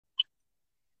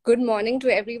Good morning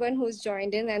to everyone who's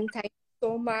joined in, and thank you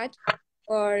so much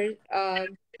for out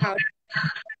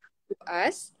to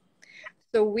us.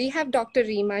 So we have Dr.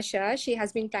 Reema Shah. She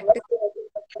has been practicing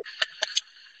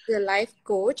as a life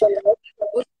coach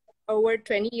with over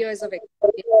 20 years of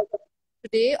experience.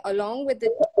 Today, along with the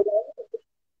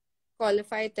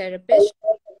qualified therapist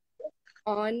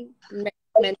on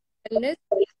mental wellness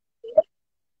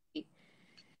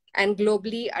and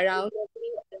globally around,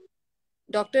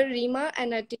 Dr. Reema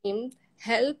and her team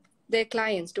help their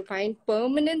clients to find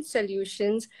permanent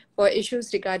solutions for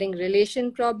issues regarding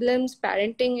relation problems,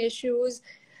 parenting issues,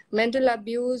 mental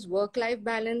abuse, work-life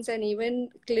balance, and even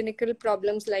clinical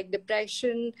problems like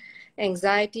depression,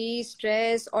 anxiety,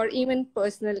 stress, or even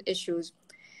personal issues.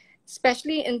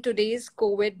 Especially in today's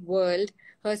COVID world,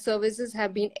 her services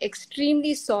have been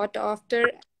extremely sought after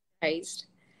and prized.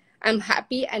 I'm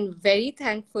happy and very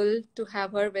thankful to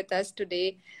have her with us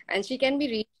today, and she can be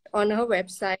reached on her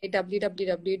website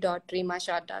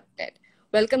www.reemashah.net.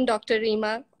 Welcome, Dr.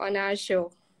 Reema, on our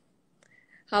show.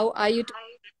 How are you?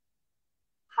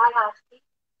 Hi, Aarti.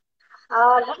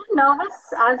 A little nervous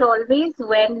as always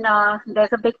when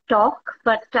there's a big talk,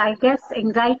 but I guess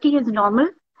anxiety is normal,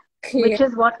 Yeah. which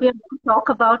is what we are going to talk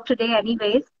about today,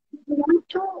 anyways. I want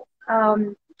to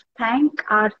thank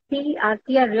Aarti.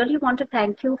 Aarti, I really want to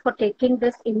thank you for taking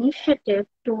this initiative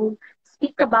to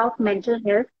speak about mental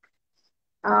health.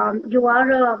 You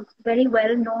are a very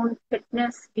well-known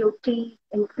fitness, beauty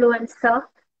influencer,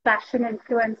 fashion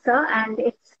influencer, and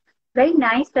it's very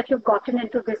nice that you've gotten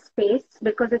into this space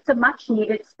because it's a much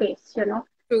needed space.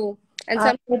 True. And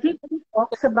some Everybody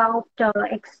talks about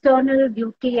external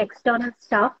beauty, external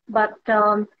stuff, but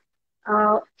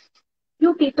uh,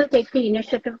 few people take the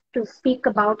initiative to speak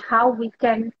about how we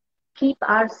can keep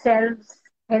ourselves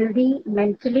healthy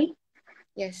mentally.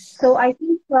 yes, So I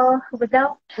think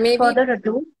without maybe further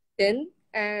ado, in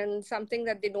and something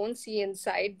that they don't see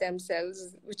inside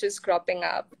themselves, which is cropping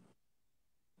up.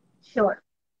 sure.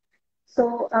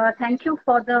 So thank you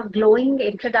for the glowing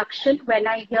introduction. When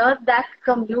I hear that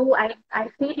from you, I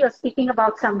feel you're speaking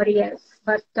about somebody else.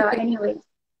 But anyways,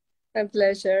 My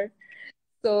pleasure.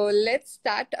 So let's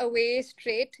start away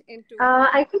straight into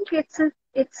I think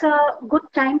it's a good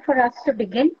time for us to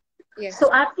begin. So yes.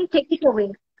 Aarti, take it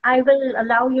away. I will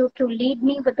allow you to lead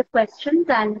me with the questions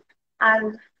and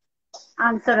I'll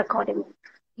answer accordingly.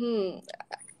 Hmm.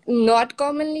 Not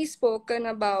commonly spoken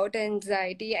about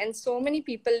anxiety, and so many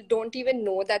people don't even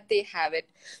know that they have it.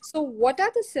 So what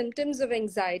are the symptoms of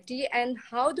anxiety, and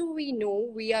how do we know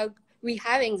we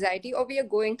have anxiety or we are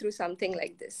going through something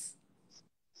like this?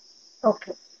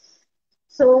 Okay.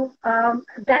 So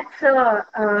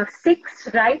that's six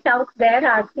right out there,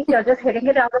 Aarti. You're just hitting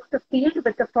it out of the field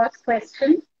with the first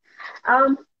question.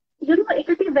 Um, it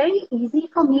will be very easy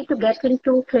for me to get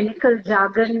into clinical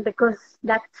jargon because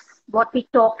that's what we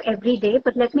talk every day,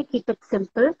 but let me keep it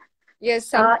simple. Yes,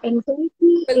 some Anxiety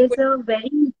people is would a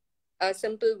very, a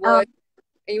simple uh, word,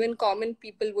 even common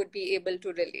people would be able to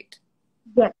relate.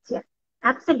 yes, yes,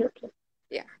 absolutely.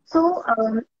 Yeah. So,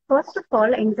 first of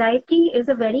all, anxiety is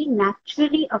a very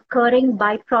naturally occurring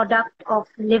byproduct of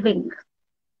living.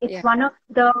 It's Yeah. one of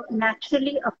the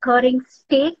naturally occurring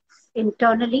states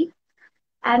internally.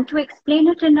 And to explain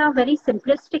it in a very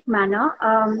simplistic manner,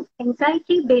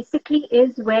 anxiety basically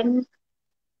is when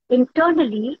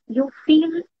internally you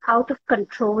feel out of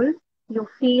control, you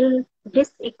feel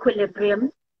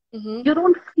disequilibrium, Mm-hmm. you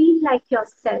don't feel like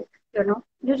yourself.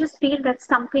 You just feel that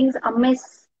something's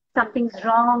amiss, something's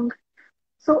wrong.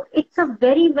 So it's a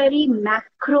very, very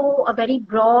macro, a very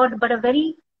broad, but a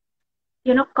very,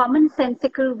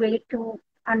 commonsensical way to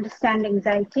understand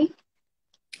anxiety.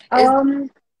 Is Um,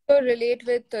 to relate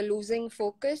with losing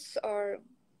focus or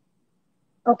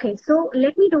Okay, so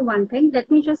let me do one thing. Let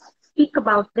me just speak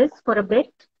about this for a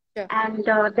bit, sure, and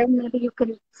then maybe you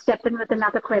can step in with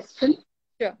another question.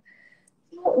 sure.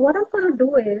 So what I'm going to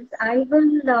do is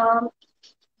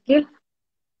give,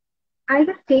 I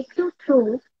will take you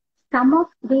through some of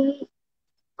the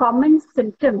common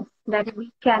symptoms that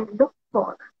we can look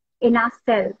for in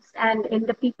ourselves and in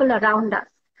the people around us.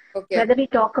 Okay. Whether we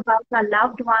talk about our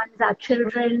loved ones, our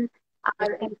children,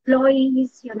 our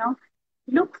employees,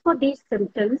 look for these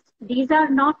symptoms. These are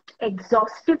not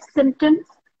exhaustive symptoms.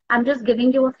 I'm just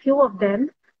giving you a few of them.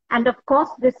 And of course,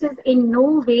 this is in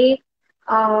no way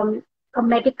a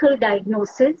medical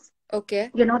diagnosis.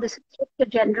 Okay. This is just a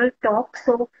general talk.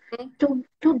 So Mhm.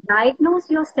 to diagnose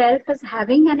yourself as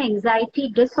having an anxiety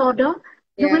disorder,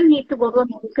 you Yeah. will need to go to a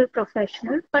medical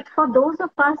professional. But for those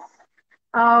of us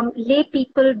lay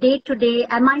people day to day,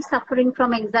 am I suffering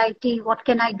from anxiety? What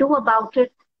can I do about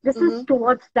it? This is Mm-hmm.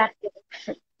 towards that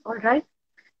direction. All right.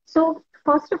 So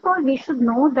first of all, we should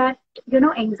know that,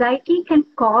 anxiety can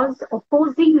cause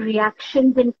opposing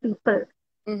reactions in people.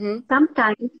 Mm-hmm.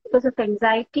 Sometimes, because of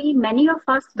anxiety, many of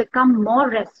us become more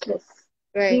restless.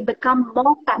 We Right. become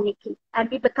more panicky and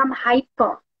we become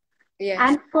hyper. Yes.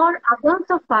 And for others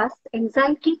of us,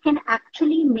 anxiety can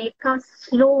actually make us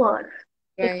slower.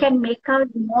 It Right. can make us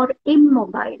more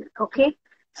immobile. Okay.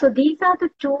 So these are the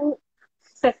two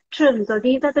spectrums, or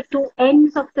these are the two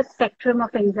ends of the spectrum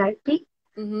of anxiety.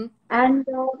 Mm-hmm. And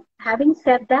having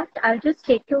said that, I'll just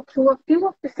take you through a few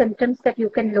of the symptoms that you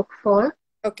can look for.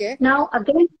 Okay. Now,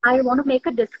 again, I want to make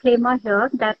a disclaimer here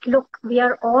that look, we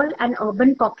are all an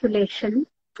urban population.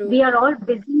 True. We are all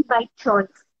busy by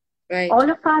choice. Right. All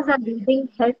of us are leading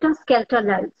helter-skelter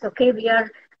lives. Okay, we are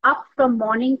up from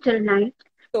morning till night.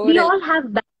 So We relevant. all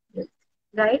have bad days,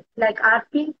 right? Like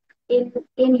Aarti,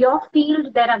 in your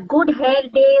field, there are good hair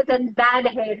days and bad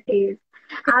hair days.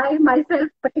 I myself,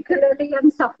 particularly, am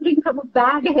suffering from a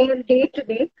bad hair day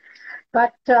today.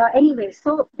 But anyway,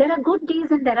 so there are good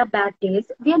days and there are bad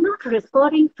days. We are not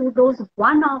referring to those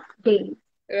one-off days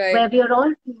Right. where we are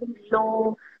all feeling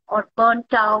low or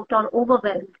burnt out or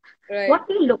overwhelmed. Right. What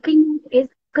we're looking at is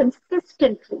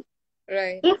consistently.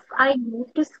 Right. If I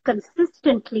notice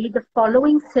consistently the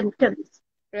following symptoms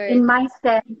in Right.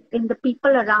 myself, in the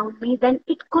people around me, then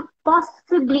it could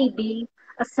possibly be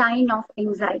a sign of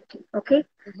anxiety. Okay.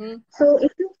 Mm-hmm. So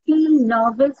if you feel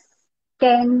nervous,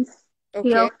 tense, Okay.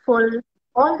 fearful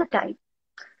all the time,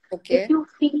 if Okay. you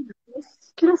feel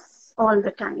restless all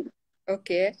the time,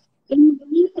 Okay. in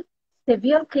many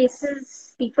severe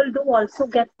cases, people do also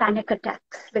get panic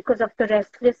attacks because of the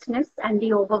restlessness and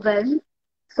the overwhelm.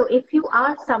 So if you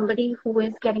are somebody who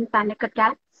is getting panic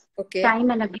attacks Okay. time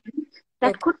and again,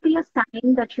 that Okay. could be a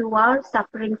sign that you are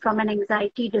suffering from an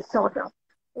anxiety disorder.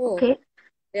 Oh. Okay.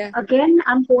 Yeah. Again,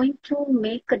 I'm going to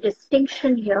make a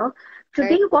distinction here.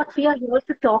 Today, Right. what we are here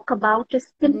to talk about is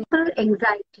Mm-hmm. simple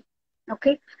anxiety.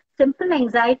 Okay. Simple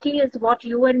anxiety is what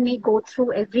you and me go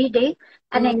through every day.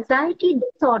 An Mm-hmm. anxiety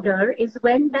disorder is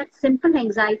when that simple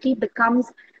anxiety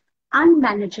becomes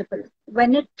unmanageable,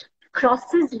 when it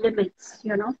crosses limits.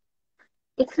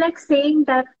 It's like saying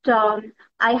that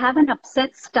I have an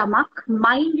upset stomach,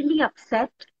 mildly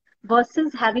upset,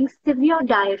 versus having severe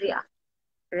diarrhea,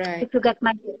 Right. if you get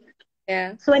my drift.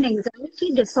 Yeah. So an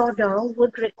anxiety disorder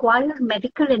would require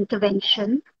medical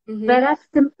intervention, Mm-hmm. whereas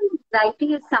simple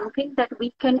anxiety is something that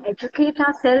we can educate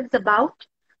ourselves about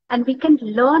and we can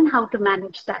learn how to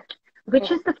manage that, which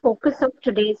Okay. is the focus of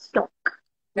today's talk.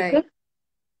 Right. Okay.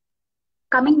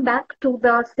 Coming back to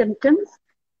the symptoms,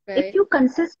 if Right. you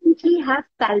consistently have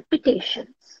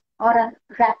palpitations or a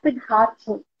rapid heart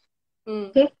rate, Mm.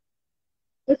 okay,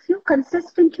 if you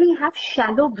consistently have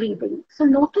shallow breathing, so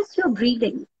notice your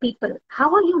breathing, people.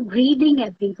 How are you breathing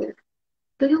every day?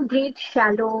 Do you breathe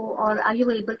shallow or are you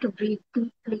able to breathe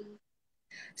deeply?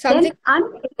 Something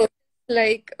Then,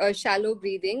 like shallow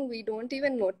breathing, we don't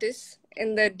even notice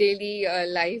in the daily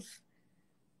life,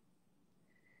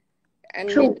 and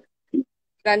we true,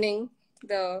 running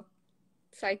the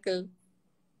cycle.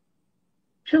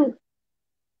 true.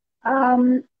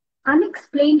 Um,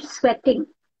 Unexplained sweating.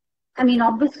 I mean,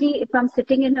 obviously, if I'm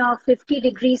sitting in a 50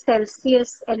 degrees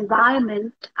Celsius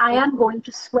environment, I Mm. am going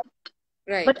to sweat.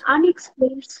 But Right.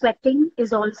 unexplained sweating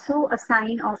is also a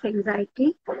sign of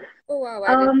anxiety. Oh wow,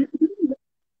 I didn't. Um,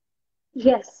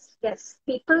 yes, yes.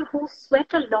 People who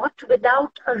sweat a lot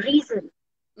without a reason.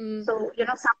 Mm. So,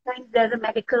 sometimes there's a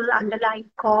medical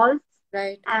underlying cause,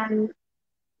 Right. and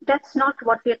that's not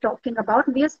what we're talking about.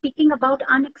 We are speaking about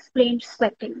unexplained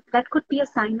sweating. That could be a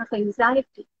sign of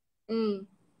anxiety. Mm.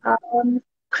 Um,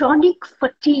 Chronic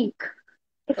fatigue.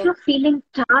 If Okay. you're feeling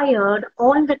tired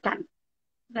all the time,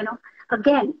 you know,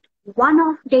 again, one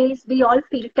off days we all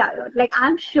feel tired. Like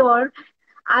I'm sure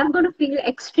I'm going to feel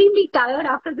extremely tired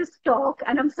after this talk,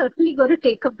 and I'm certainly going to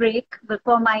take a break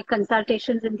before my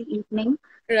consultations in the evening.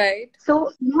 Right.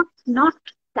 So not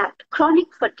that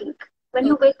chronic fatigue. When Oh,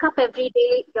 you wake up every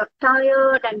day, you're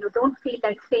tired and you don't feel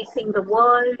like facing the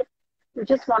world. You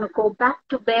just want to go back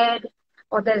to bed,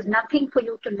 or there's nothing for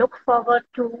you to look forward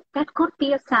to. That could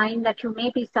be a sign that you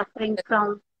may be suffering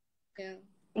from yeah.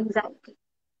 anxiety.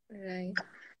 Right.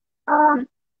 Um,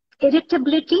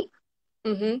 Irritability.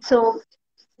 Mm-hmm. So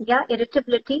yeah,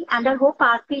 irritability. And I hope,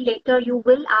 Aarti, later you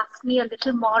will ask me a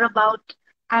little more about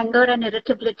anger and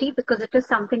irritability because it is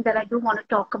something that I do want to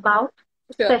talk about,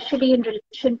 Sure. especially in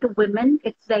relation to women.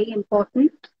 It's very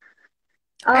important.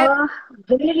 And Uh,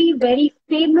 Very, very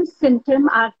famous symptom,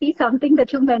 Aarti, something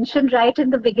that you mentioned right in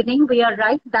the beginning. We are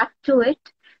right back to it.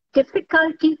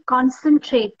 Difficulty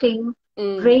concentrating,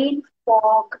 mm. brain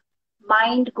fog,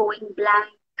 mind going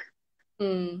blank.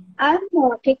 Mm. I'm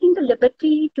taking the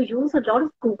liberty to use a lot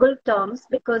of Google terms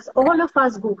because all of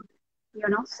us Google,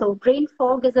 So brain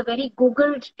fog is a very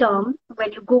Googled term.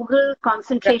 When you Google Right.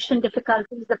 concentration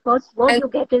difficulties, the first word And you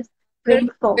get is after brain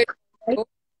fog, COVID, right?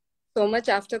 so much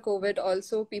after COVID,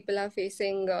 also people are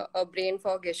facing a brain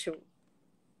fog issue.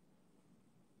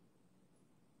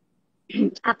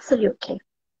 Absolutely.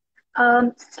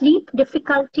 Sleep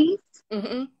difficulties.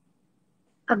 Mm-hmm.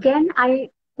 Again, I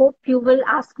hope you will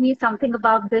ask me something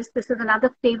about this. This is another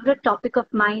favorite topic of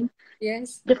mine.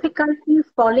 Yes. Difficulty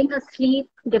falling asleep,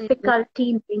 Mm-hmm.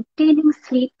 difficulty maintaining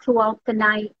sleep throughout the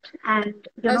night, and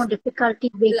Because difficulty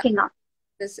people have waking up.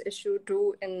 this issue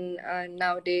too in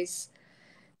nowadays.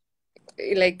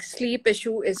 Like sleep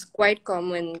issue is quite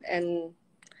common, and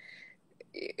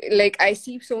like I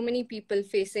see so many people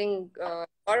facing a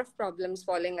lot of problems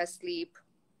falling asleep.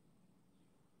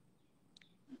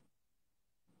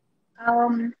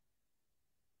 Um,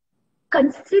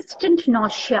 Consistent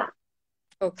nausea.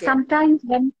 Okay. Sometimes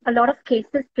when a lot of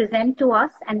cases present to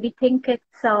us and we think it's,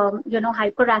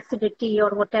 hyperacidity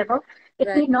or whatever, it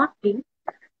Right. may not be.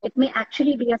 It may Okay.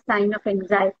 actually be a sign of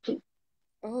anxiety.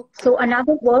 Okay. So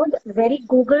another word, very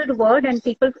Googled word, and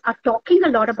people are talking a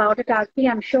lot about it. Aarti,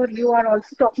 I'm sure you are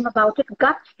also talking about it.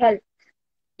 Gut health.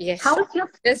 Yes. How is your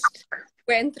Just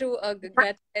went through a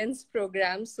gut sense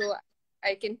program, so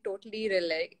I can totally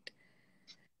relate.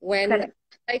 When correct?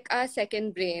 like our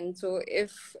second brain, so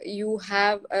if you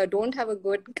have don't have a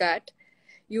good gut,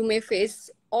 you may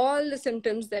face all the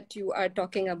symptoms that you are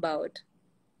talking about.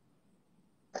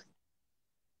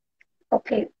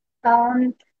 Okay.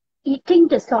 Um, Eating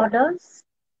disorders.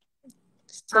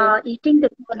 So Eating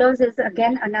disorders is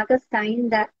again another sign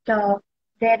that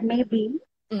there may be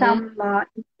mm-hmm, some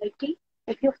anxiety.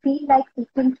 If you feel like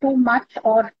eating too much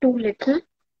or too little,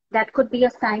 that could be a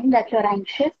sign that you're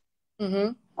anxious.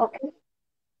 mm-hmm. Okay.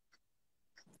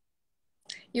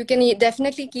 You can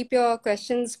definitely keep your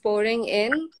questions pouring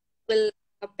in. We'll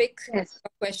pick Yes.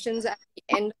 questions at the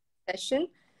end of the session,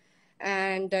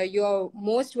 and you're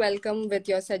most welcome with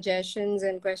your suggestions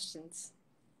and questions.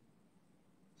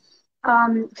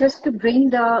 Just to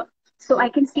bring so I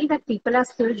can see that people are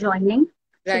still joining.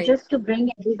 So Right. just to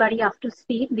bring everybody up to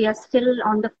speed, we are still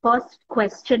on the first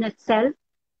question itself.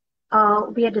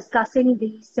 We are discussing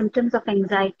the symptoms of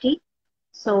anxiety.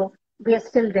 So we are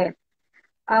still there.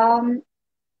 Um,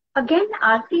 Again,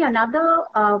 Aarti, another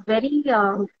very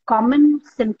common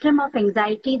symptom of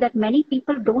anxiety that many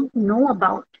people don't know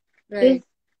about is Right.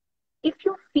 if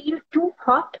you feel too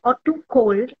hot or too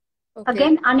cold, Okay.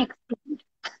 again, unexplained.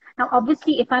 Now,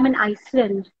 obviously, if I'm in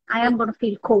Iceland, I Mm. am going to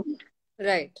feel cold.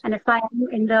 Right. And if I am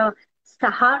in the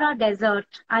Sahara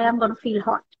Desert, I am going to feel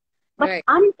hot. But Right.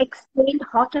 unexplained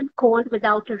hot and cold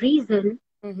without a reason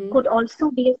Mm-hmm. could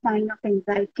also be a sign of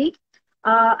anxiety.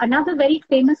 Another very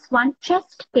famous one,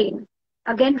 chest pain,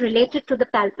 again related to the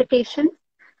palpitations.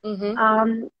 Mm-hmm.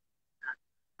 Um,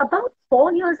 about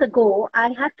 4 years ago, I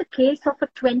had the case of a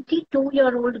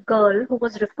 22-year-old girl who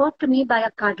was referred to me by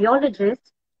a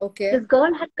cardiologist. Okay. This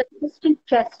girl had consistent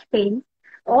chest pain.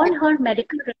 Okay. All her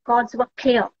medical records were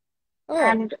clear. Oh.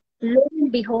 And lo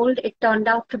and behold, it turned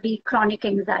out to be chronic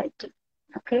anxiety.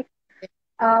 Okay.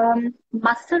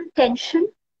 Muscle tension,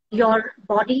 Mm-hmm. your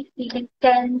body feeling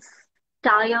tense,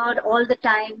 tired all the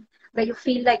time, where you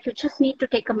feel like you just need to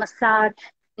take a massage.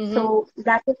 Mm-hmm. So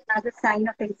that is another sign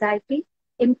of anxiety.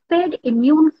 Impaired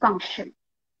immune function.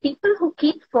 People who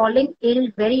keep falling ill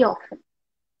very often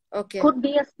Okay. could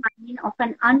be a sign of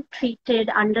an untreated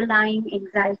underlying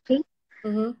anxiety.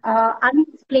 Mm-hmm.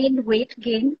 Unexplained weight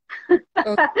gain.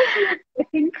 Okay. I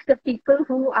think the people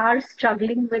who are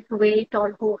struggling with weight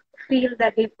or who feel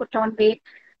that they put on weight,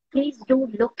 please do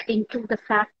look into the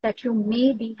fact that you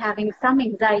may be having some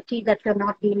anxiety that you're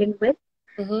not dealing with.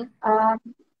 Mm-hmm. Um,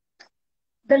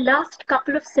 the last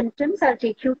couple of symptoms I'll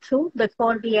take you through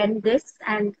before we end this,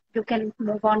 and you can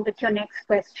move on with your next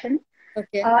question.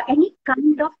 Okay. Any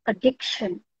kind of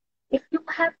addiction. If you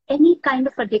have any kind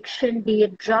of addiction, be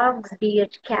it drugs, be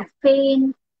it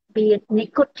caffeine, be it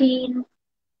nicotine,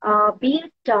 be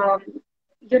it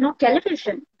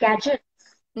television, gadgets,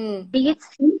 Mm. be it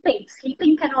sleeping.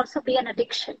 Sleeping can also be an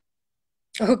addiction,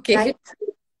 Okay. right?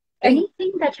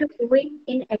 Anything that you're doing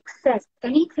in excess,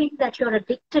 anything that you're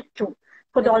addicted to,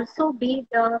 could Okay. also be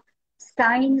the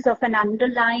signs of an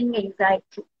underlying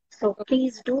anxiety. So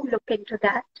please do look into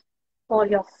that for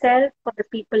yourself, for the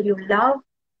people you love,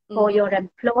 for Mm-hmm. your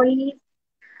employees.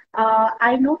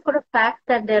 I know for a fact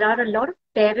that there are a lot of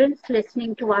parents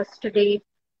listening to us today.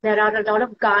 There are a lot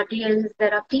of guardians.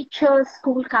 There are teachers,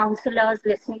 school counselors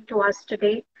listening to us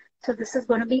today. So this is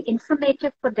going to be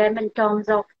informative for them in terms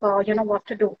of, what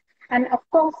to do. And of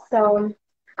course,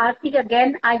 Aarti,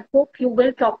 again, I hope you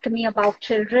will talk to me about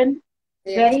children,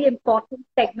 Yes, very important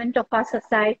segment of our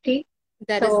society.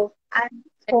 that is So I'm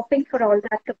hoping for all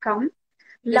that to come.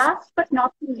 this. Last but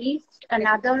not least,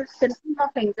 another symptom of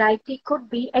anxiety could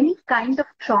be any kind of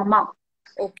trauma.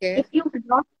 Okay. If you've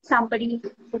lost somebody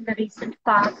in the recent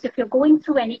past, if you're going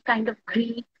through any kind of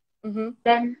grief, Mm-hmm.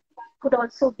 then that could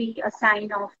also be a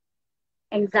sign of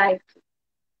anxiety.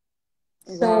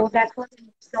 Wow. So that was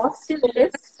an exhaustive So much,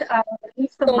 list, at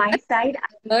least from so my much side.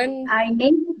 learn. I may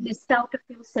have missed out a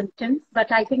few symptoms,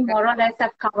 but I think more or less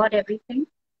I've covered everything.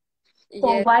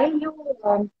 So Yes. while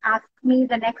you ask me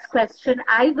the next question,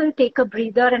 I will take a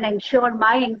breather and ensure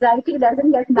my anxiety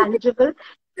doesn't get manageable.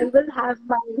 I will have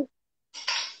my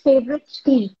favorite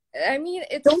tea. I mean,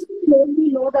 it's Don't you make me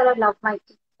know that I love my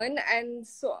tea? fun, and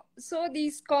so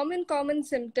these common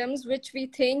symptoms which we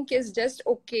think is just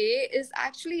okay is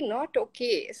actually not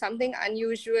okay. Something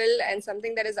unusual and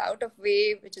something that is out of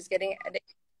way, which is getting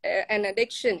an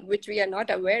addiction which we are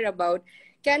not aware about,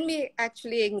 can be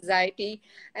actually anxiety,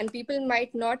 and people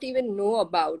might not even know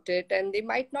about it, and they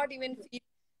might not even feel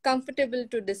comfortable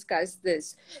to discuss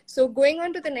this. So going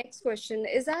on to the next question,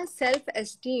 is our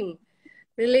self-esteem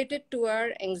related to our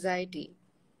anxiety?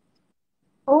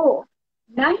 Oh,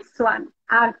 nice one,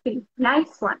 Aarti.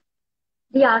 Nice one.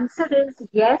 The answer is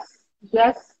yes,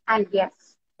 yes, and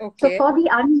yes. So, Okay. for the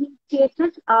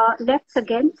uninitiated, let's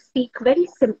again speak very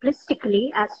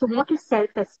simplistically as to Mhm. what is self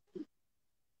esteem.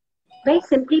 Very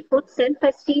simply put, self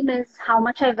esteem is how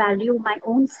much I value my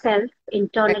own self Right.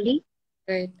 internally.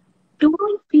 Right. Do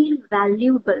I feel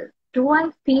valuable? Do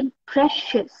I feel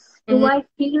precious? Do Mm-hmm. I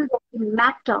feel that I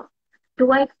matter?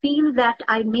 Do I feel that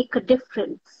I make a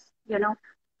difference?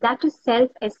 That is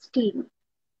self esteem.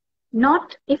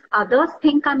 Not if others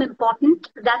think I'm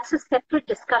important, that's a separate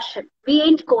discussion. We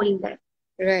ain't going there.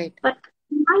 Right. But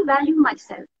I value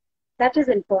myself. That is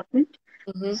important.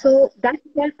 Mm-hmm. So that's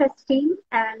self-esteem.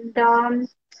 And,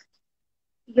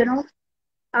 you know,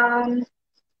 um,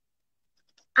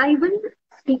 I will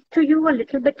speak to you a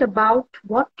little bit about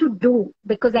what to do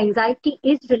because anxiety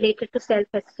is related to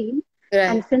self-esteem.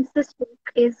 And Right. since this book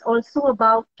is also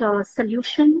about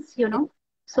solutions,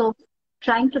 so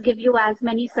trying to give you as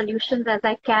many solutions as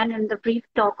I can in the brief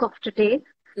talk of today.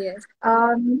 Yes.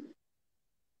 Um,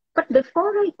 but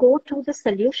before I go to the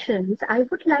solutions, I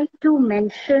would like to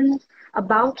mention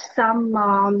about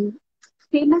some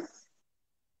famous,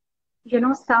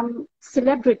 some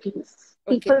celebrities,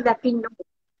 Okay. people that we know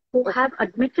who Okay. have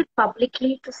admitted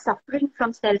publicly to suffering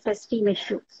from self-esteem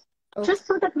issues. Okay. Just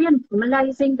so that we are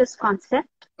normalizing this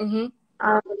concept, Mm-hmm.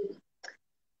 um,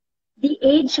 the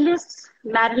ageless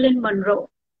Marilyn Monroe,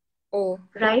 Oh.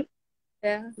 Okay. right?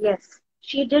 Yeah. Yes,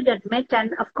 she did admit,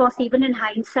 and of course, even in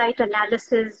hindsight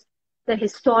analysis, the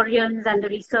historians and the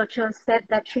researchers said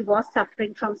that she was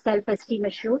suffering from self esteem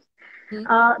issues.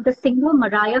 Mm-hmm. The singer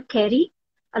Mariah Carey,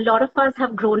 a lot of us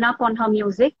have grown up on her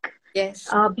music. Yes.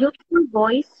 Beautiful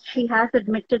voice, she has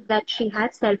admitted that she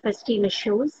had self esteem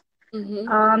issues. Mm-hmm.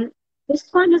 Um, this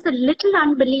one is a little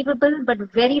unbelievable, but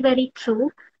very, very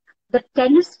true. The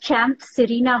tennis champ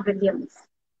Serena Williams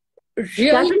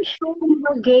Really? doesn't show in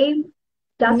her game,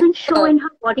 doesn't show Never. in her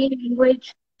body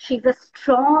language. She's a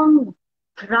strong,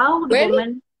 proud Very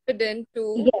woman. confident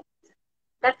too.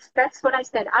 Yes, that's what I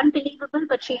said. Unbelievable,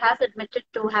 but she has admitted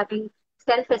to having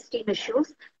self-esteem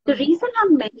issues. The Mm-hmm. reason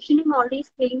I'm mentioning all these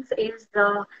things is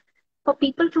for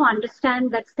people to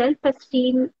understand that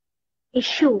self-esteem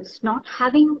issues, not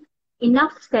having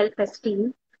enough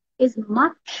self-esteem, is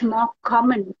much more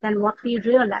common than what we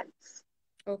realize.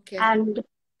 Okay. And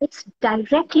it's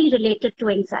directly related to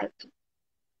anxiety,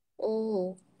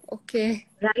 Oh. Okay.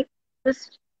 right?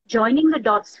 Just joining the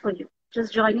dots for you,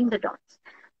 just joining the dots.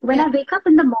 When Yeah. I wake up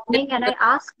in the morning and I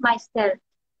ask myself,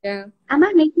 Yeah. am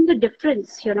I making a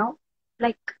difference?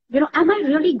 Like, am I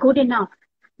really good enough?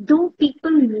 Do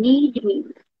people need me?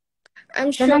 I'm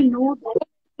Then sure I know that,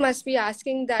 must be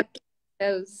asking that to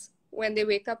themselves when they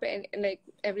wake up and like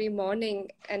every morning,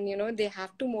 and they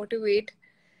have to motivate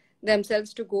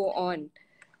themselves to go on.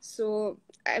 So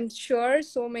I'm sure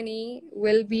so many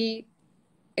will be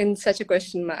in such a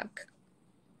question mark.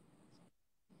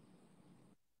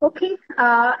 okay,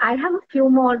 I have a few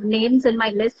more names in my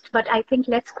list, but I think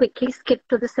let's quickly skip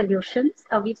to the solutions.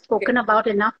 We've Okay. spoken about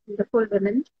enough beautiful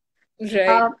women.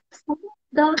 Right. Some of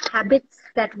the habits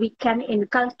that we can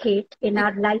inculcate in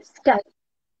our lifestyle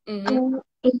Mm-hmm. to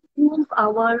improve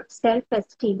our self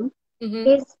esteem Mm-hmm.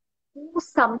 is do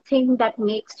something that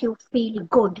makes you feel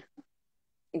good.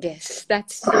 Yes,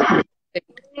 that's so important.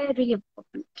 Very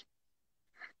important.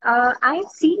 I've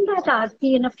seen that,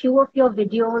 Aarti, in a few of your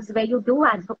videos where you do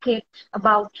advocate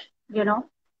about you know,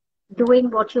 doing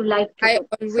what you like to I do.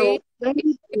 always So very, say,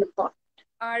 if very important. you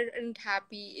aren't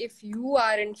happy, if you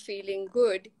aren't feeling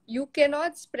good, you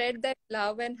cannot spread that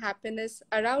love and happiness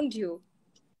around you.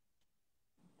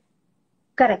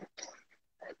 Correct.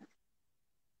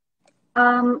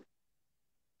 Um,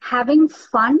 Having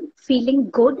fun, feeling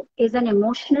good is an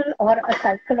emotional or a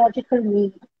psychological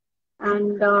need.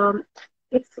 And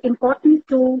it's important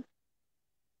to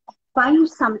find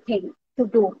something to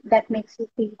do that makes you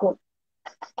feel good,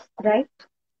 right?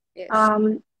 Yes.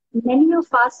 Um, Many of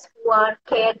us who are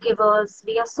caregivers,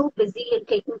 we are so busy in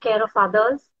taking care of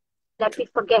others that we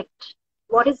forget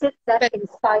what is it that But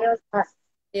inspires us.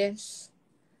 yes.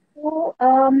 So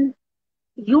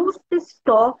use this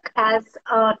talk as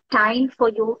a time for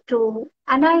you to,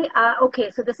 and okay,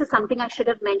 so this is something I should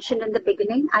have mentioned in the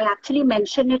beginning. I actually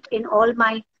mention it in all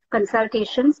my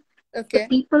consultations. The Okay.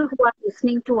 people who are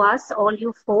listening to us, all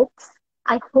you folks,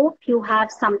 I hope you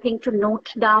have something to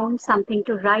note down, something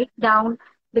to write down,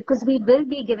 because we will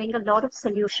be giving a lot of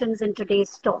solutions in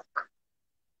today's talk.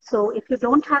 So if you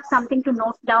don't have something to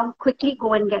note down, quickly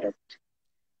go and get it.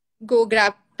 Go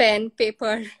grab pen,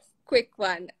 paper, quick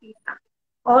one. Yeah.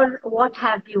 Or what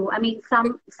have you. I mean, some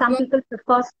You have people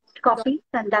prefer soft got copies,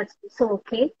 and that's also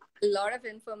okay. a lot of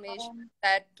information Um,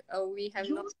 that we have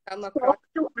not Use come across. stop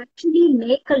to actually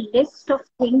make a list of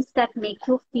things that make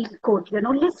you feel good. You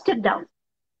know, list it down.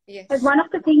 And Yes. one of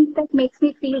the things that makes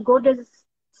me feel good is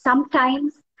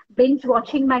sometimes binge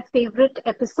watching my favorite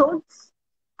episodes.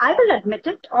 I will admit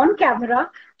it on camera.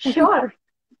 Sure.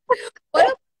 What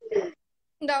about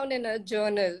down in a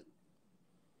journal,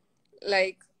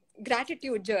 like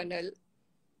gratitude journal,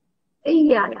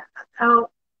 Yeah, yeah.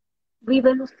 We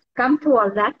will come to all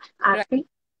that, right? Aarti.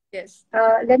 Yes.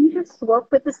 Let me just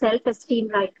work with the self-esteem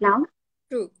right now.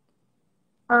 True.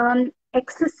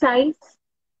 Exercise,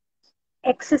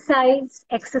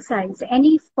 exercise,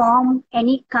 any form,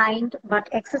 any kind, but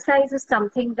exercise is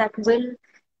something that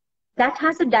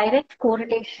has a direct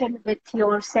correlation with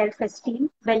your self-esteem.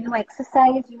 When you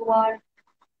exercise, you are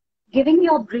giving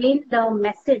your brain the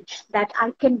message that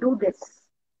I can do this,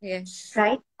 Yes.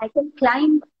 right? I can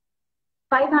climb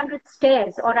 500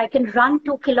 stairs, or I can run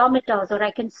 2 kilometers, or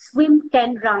I can swim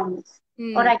 10 rounds,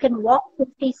 or Hmm. I can walk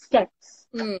 50 steps.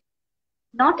 Hmm.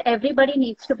 Not everybody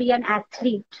needs to be an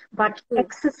athlete, but True.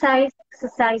 exercise.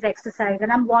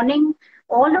 And I'm warning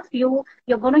all of you,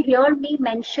 you're going to hear me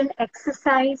mention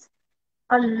exercise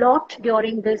a lot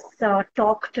during this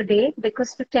talk today,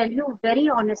 because to tell you very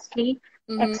honestly,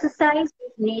 Mm-hmm. exercise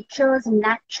is nature's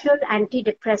natural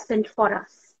antidepressant for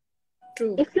us.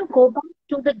 True. If you go back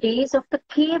to the days of the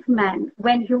caveman,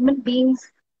 when human beings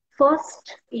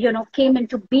first, came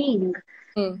into being,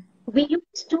 Hmm. we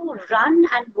used to run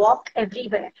and walk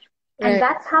everywhere. And Right.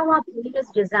 that's how our brain is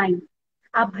designed.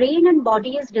 Our brain and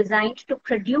body is designed to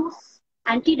produce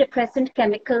antidepressant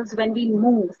chemicals when we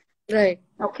move. Right.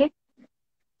 Okay.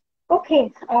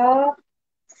 Okay.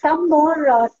 Some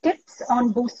more tips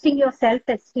on boosting your self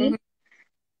esteem.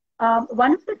 Mm-hmm.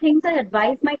 One of the things I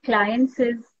advise my clients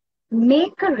is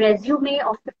make a resume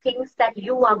of the things that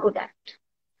you are good at.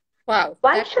 Wow.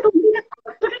 Why That. should only the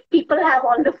corporate people have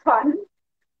all the fun?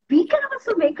 We can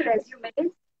also make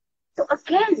resumes. So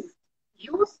again,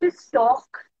 use this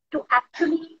talk to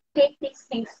actually take these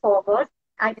things forward.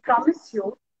 I promise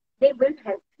you, they will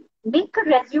help you. Make a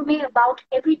resume about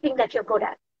everything that you're good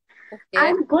at. Okay.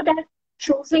 I'm good at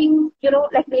choosing,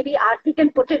 like maybe Aarti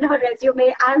can put in her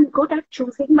resume, I'm good at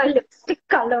choosing my lipstick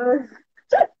colors.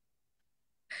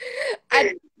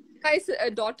 And my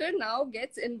daughter now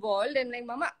gets involved and like,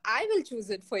 Mama, I will choose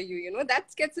it for you.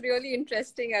 That gets really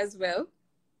interesting as well.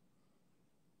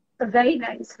 Very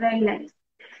nice, very nice.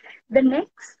 The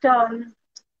next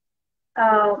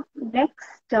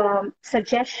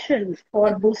suggestion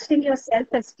for boosting your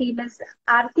self-esteem is,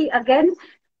 Aarti, again,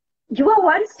 you are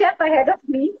one step ahead of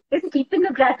me, is keeping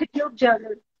a gratitude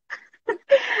journal.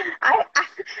 I,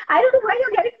 I don't know where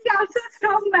you're getting the answers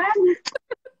from, man.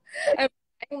 I'm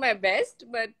trying my best,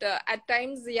 but at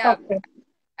times, yeah, Okay.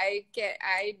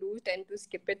 I do tend to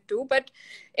skip it too. But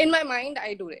in my mind,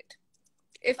 I do it.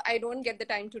 If I don't get the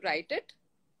time to write it,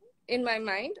 in my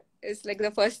mind, it's like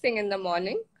the first thing in the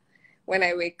morning when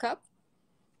I wake up,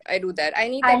 I do that. I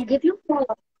need I'll that give you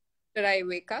after I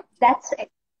wake up. that's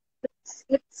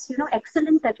it's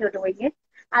excellent that you're doing it.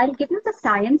 I'll give you the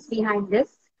science behind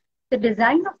this. The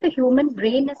design of the human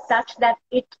brain is such that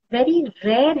it very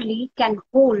rarely can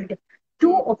hold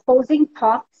two Hmm. opposing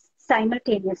thoughts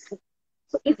simultaneously.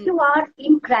 So if Hmm. you are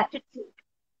in gratitude,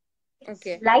 it's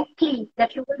Okay. likely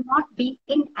that you will not be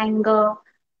in anger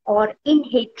or in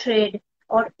hatred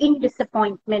or in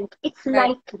disappointment. It's Right.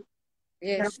 likely.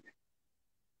 You know. Yes.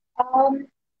 Um,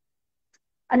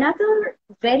 Another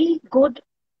very good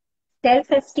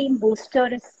self-esteem booster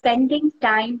is spending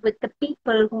time with the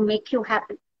people who make you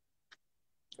happy.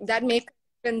 That makes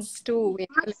sense too. You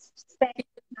know, like Must spend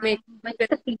people make time with the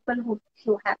sense. people who make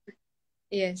you happy,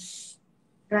 Yes.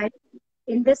 right?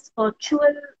 In this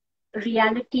virtual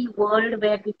reality world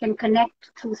where we can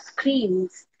connect through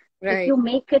screens, if Right. you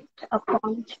make it a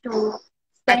point to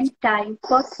spend Actually, time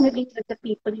personally with the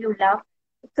people you love,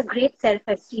 it's a great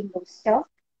self-esteem booster.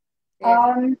 yes.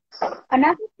 Um,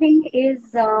 Another thing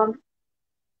is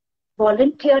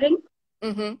volunteering,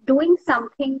 Mm-hmm. doing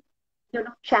something,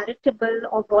 charitable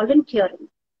or volunteering.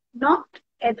 Not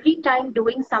every time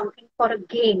doing something for a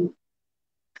gain.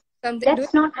 Something doing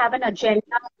Let's not have an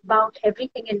agenda about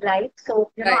everything in life.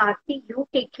 So, right. Aarti, you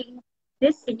taking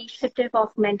this initiative of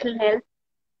mental health,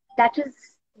 that is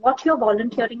what you're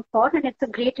volunteering for, and it's a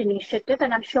great initiative,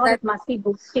 and I'm sure That it must be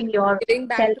boosting your giving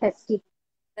back to self-esteem.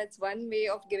 that's one way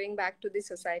of giving back to the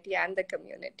society and the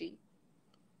community.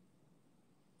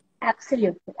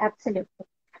 Absolutely, absolutely.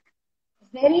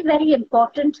 Very, very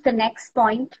important. The next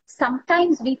point.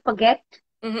 Sometimes we forget,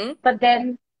 Mm-hmm. but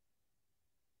then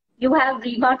you have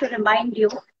Reema to remind you.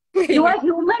 You Yeah. are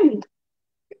human.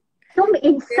 तुम Yes.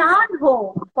 इंसान हो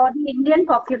for the Indian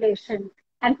population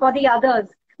and for the others.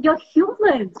 You're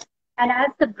human. And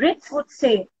as the Brits would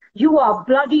say, you are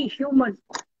bloody human.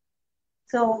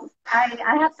 So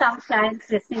I have some clients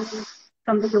listening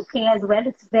from the UK as well.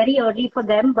 It's very early for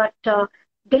them, but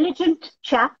diligent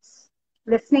chaps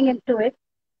listening into it.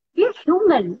 You're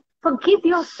human. Forgive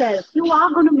yourself. You are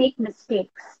going to make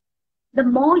mistakes. The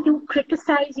more you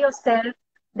criticize yourself,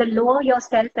 the lower your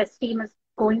self-esteem is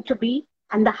going to be,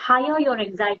 and the higher your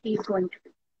anxiety is going to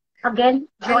be. Again,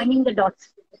 And joining the dots.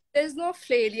 there's no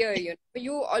failure, you know.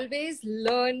 You always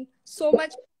learn so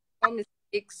much from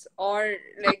mistakes or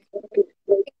like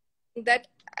that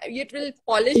it will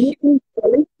polish you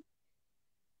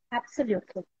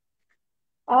Absolutely.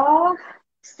 Or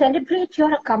celebrate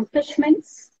your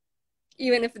accomplishments.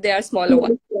 even if they are smaller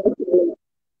ones.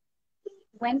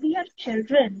 When we are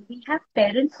children, we have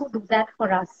parents who do that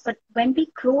for us. But when we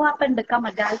grow up and become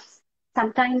adults,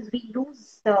 sometimes we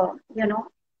lose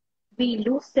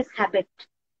this habit.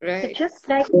 So Right. just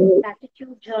like your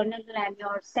gratitude journal and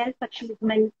your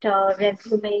self-achievement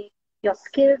resume, your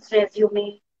skills resume,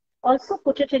 also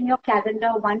put it in your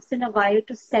calendar once in a while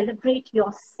to celebrate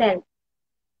yourself.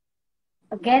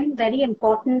 Again, very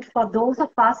important for those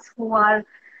of us who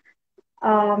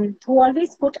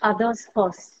always put others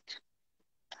first.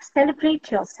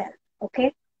 Celebrate yourself,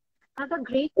 okay? Another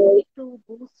great way to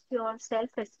boost your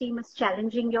self-esteem is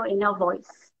challenging your inner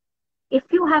voice. If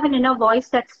you have an inner voice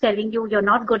that's telling you you're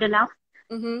not good enough,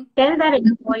 Mm-hmm. tell that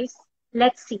inner voice,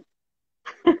 let's see.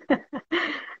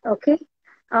 Okay.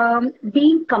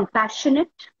 Being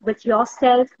compassionate with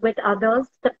yourself, with others,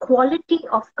 the quality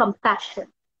of compassion,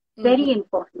 Mm-hmm. very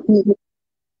important.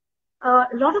 A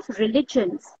lot of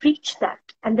religions preach that,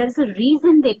 and there's a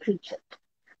reason they preach it.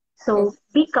 Oh, So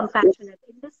be compassionate.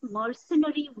 In this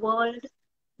mercenary world,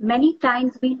 many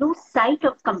times we lose sight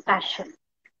of compassion.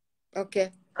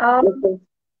 okay.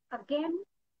 Again,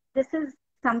 this is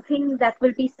something that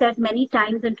will be said many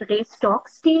times in today's talk.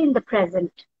 Stay in the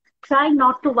present. Try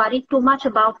not to worry too much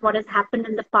about what has happened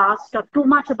in the past or too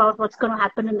much about what's going to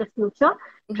happen in the future.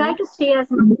 Mm-hmm. Try to stay as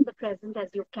much in the present as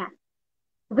you can.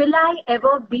 Will I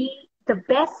ever be the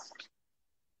best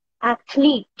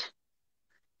athlete?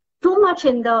 Too much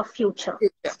in the future.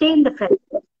 Future. Stay in the present.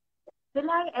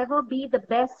 Will I ever be the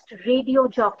best radio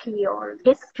jockey or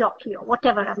disc jockey or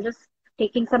whatever? I'm just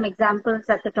taking some examples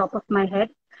at the top of my head.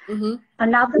 Mm-hmm.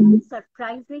 Another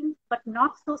surprising but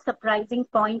not so surprising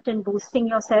point in boosting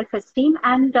your self-esteem,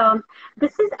 and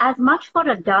this is as much for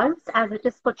adults as it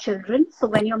is for children. So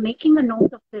when you're making a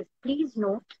note of this, please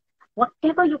note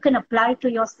whatever you can apply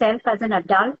to yourself as an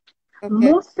adult, Okay.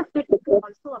 most of it you can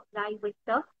also apply with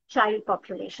the child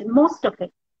population. Most of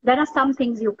it. There are some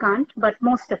things you can't, but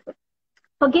most of it.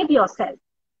 Forgive yourself.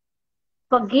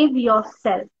 Forgive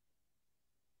yourself.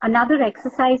 Another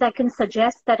exercise I can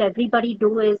suggest that everybody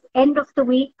do is end of the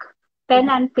week, pen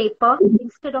Mm-hmm. and paper,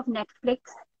 instead of Netflix,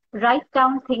 write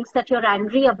down things that you're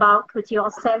angry about with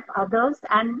yourself, others,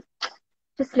 and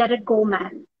just let it go,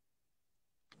 man.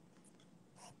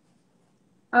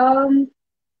 Um,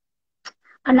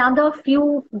 Another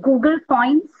few Google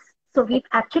points. So we've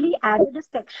actually added a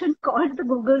section called the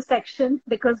Google section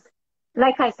because,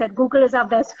 like I said, Google is our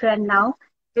best friend now.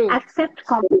 True. Accept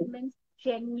compliments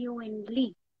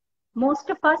genuinely. Most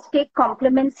of us take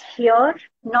compliments here,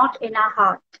 not in our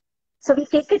heart. So we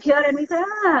take it here and we say,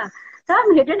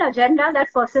 some hidden agenda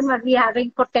that person must be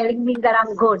having for telling me that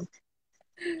I'm good.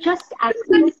 Just Is that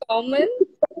access common?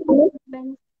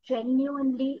 movements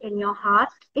genuinely in your heart.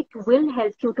 It will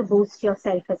help you to boost your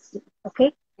self-esteem.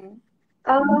 Okay. Mm.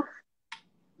 Uh,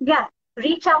 yeah.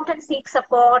 Reach out and seek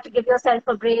support. Give yourself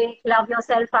a break. Love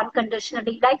yourself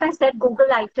unconditionally. Like I said,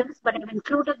 Google items, but I've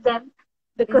included them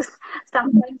Mm. because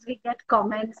sometimes we get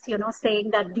comments,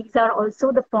 saying that these are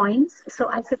also the points. So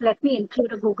I said, let me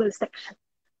include a Google section.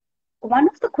 One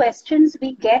of the questions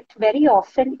we get very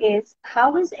often is,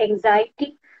 how is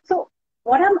anxiety? So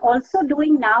what I'm also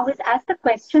doing now is, as the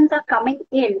questions are coming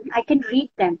in, I can read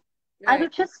them. I will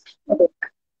Right. just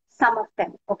pick some of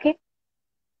them. Okay.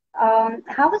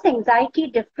 How is anxiety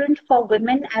different for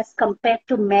women as compared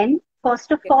to men?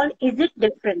 First of Yeah. all, is it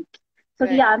different? So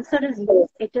the Right. answer is yes,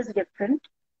 it is different.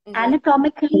 Mm-hmm.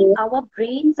 Anatomically, our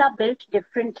brains are built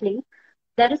differently.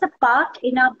 There is a part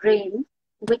in our brain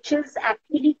which is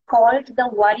actually called the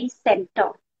worry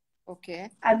center. Okay.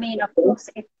 I mean, of course,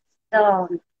 it's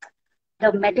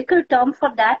the medical term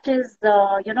for that is,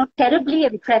 terribly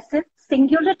impressive,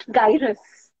 cingulate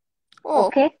gyrus. Oh.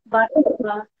 Okay, but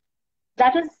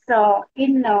that is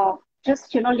in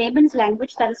just layman's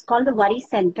language, that is called the worry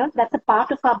center. That's a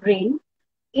part of our brain.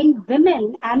 In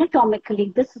women,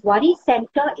 anatomically, this worry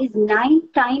center is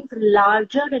 9 times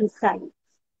larger in size,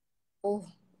 Oh.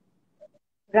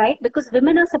 right? Because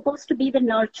women are supposed to be the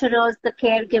nurturers, the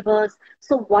caregivers.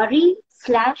 So worry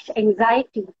slash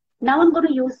anxiety. Now I'm going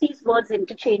to use these words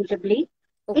interchangeably.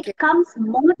 Okay. It comes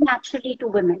more naturally to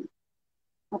women.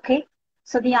 Okay.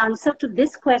 So the answer to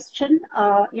this question,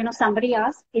 somebody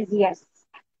asked is yes.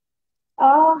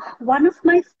 One of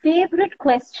my favorite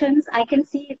questions, I can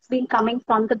see it's been coming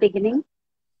from the beginning.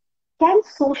 Can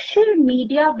social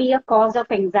media be a cause of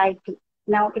anxiety?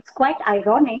 Now, it's quite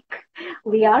ironic.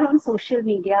 We are on social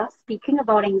media speaking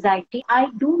about anxiety. I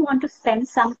do want to spend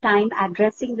some time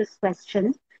addressing this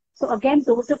question. So, again,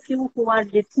 those of you who are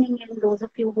listening in, those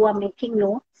of you who are making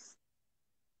notes,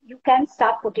 you can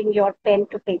start putting your pen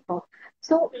to paper.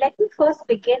 So, let me first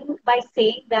begin by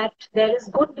saying that there is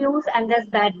good news and there's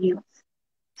bad news.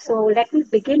 So let me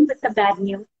begin with the bad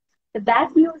news. The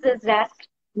bad news is that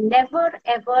never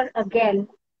ever again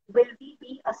will we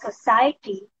be a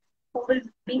society who will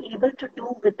be able to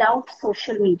do without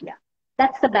social media.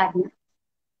 That's the bad news.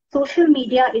 Social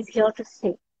media is here to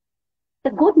stay.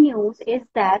 The good news is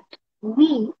that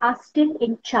we are still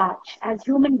in charge as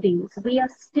human beings. We are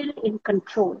still in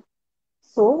control.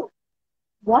 So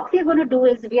what we're going to do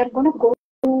is we are going to go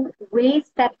through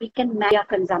ways that we can manage our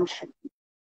consumption.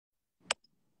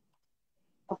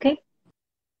 Okay.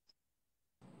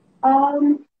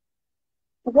 Um,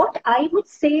 what I would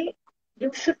say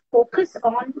you should focus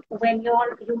on when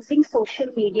you're using social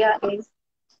media is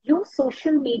use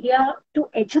social media to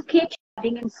educate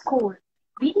studying in school.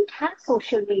 We didn't have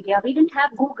social media. We didn't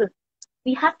have Google.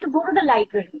 We had to go to the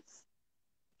libraries.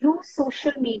 Use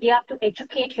social media to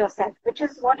educate yourself, which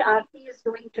is what Aarti is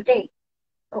doing today.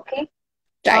 Okay.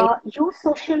 Right. Use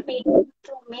social media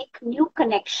to make new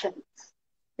connections.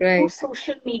 Use Right.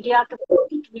 social media to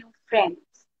meet new friends.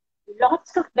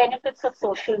 Lots of benefits of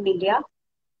social media.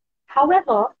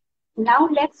 However, now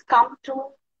let's come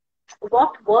to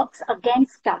what works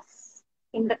against us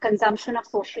in the consumption of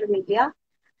social media.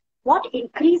 What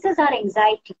increases our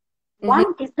anxiety? Mm-hmm.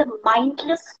 One is the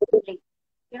mindless scrolling.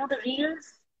 The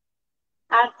reels.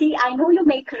 Aarti, I know you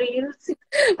make reels,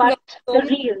 Not but so the much.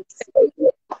 reels,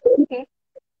 okay?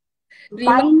 Reema,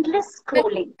 Mindless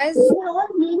scrolling. as We all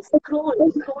mean scroll.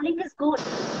 Scrolling is good.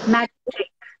 Magic.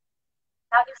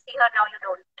 Now you see her, now you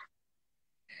don't.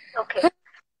 Okay.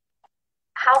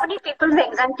 How many people's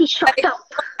anxiety shot like up?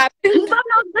 what happened?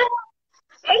 One of them,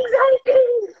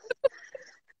 anxiety.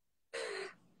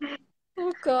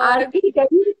 Oh God. Aarti, tell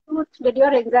me the truth. Did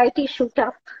your anxiety shoot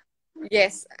up?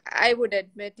 Yes, I would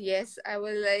admit, yes. I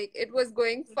was like, it was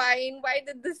going fine. Why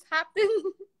did this happen?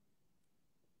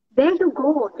 There you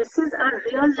go. This is a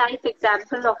real life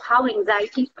example of how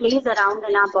anxiety plays around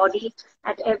in our body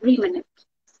at every minute.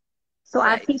 So,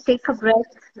 Right. Aarti, take a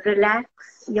breath, relax.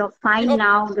 You're fine Your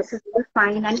now. This is all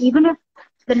fine. And even if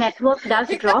the network does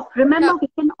hiccups drop, remember come. we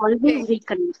can always Okay.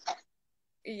 reconnect.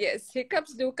 Yes,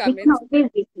 hiccups do We come can in. always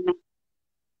reconnect.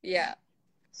 Yeah.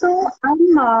 So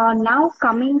I'm now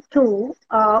coming to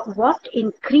what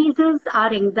increases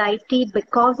our anxiety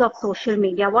because of social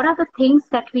media. What are the things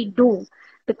that we do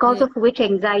because Mm, of which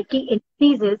anxiety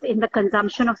increases in the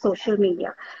consumption of social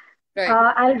media? right.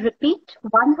 I'll repeat.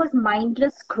 One was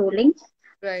mindless scrolling.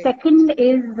 Right. Second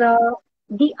is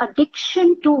the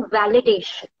addiction to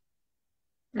validation.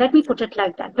 Let me put it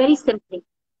like that, very simply.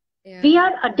 Yeah. We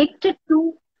are addicted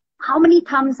to how many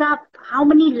thumbs up, how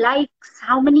many likes,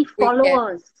 how many We get.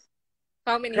 followers.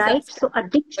 How many right? substances? So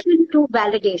addiction to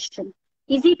validation,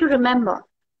 easy to remember.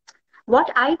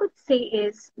 What I would say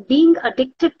is being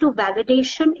addicted to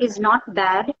validation is not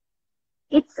bad.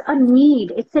 It's a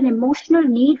need, it's an emotional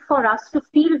need for us to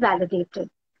feel validated.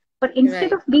 But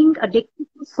instead Right. of being addicted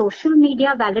to social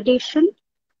media validation,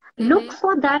 look Mm-hmm.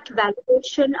 for that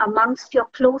validation amongst your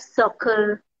close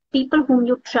circle, people whom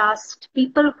you trust,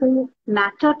 people who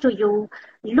matter to you.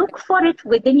 Look for it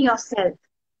within yourself.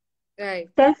 Right.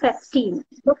 Self esteem,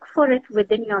 look for it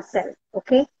within yourself.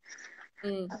 Okay.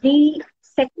 Mm. The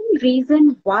second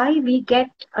reason why we get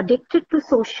addicted to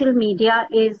social media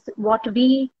is what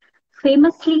we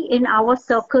famously in our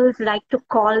circles like to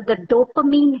call the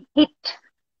dopamine hit.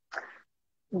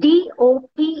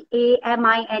 Dopamine.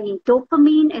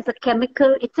 Dopamine is a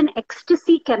chemical, it's an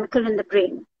ecstasy chemical in the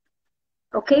brain.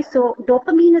 Okay, so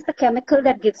dopamine is the chemical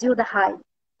that gives you the high.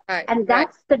 Right. And Right.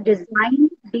 that's the design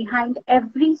behind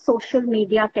every social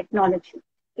media technology.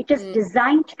 It is Mm.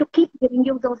 designed to keep giving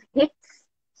you those hits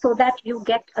so that you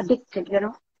get addicted, you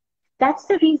know. That's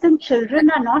the reason Right. children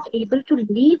are not able to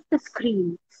leave the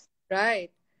screens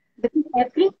Right. because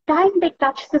every time they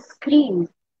touch the screen,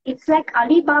 it's like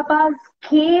Alibaba's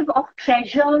cave of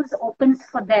treasures opens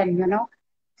for them, you know.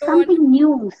 Don't want to. Something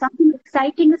new, something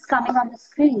exciting is coming on the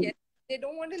screen. Yes. They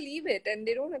don't want to leave it, and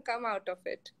they don't want to come out of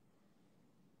it.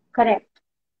 Correct.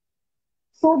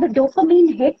 So the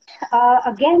dopamine hit,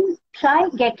 again, try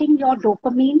getting your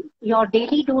dopamine, your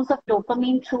daily dose of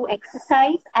dopamine through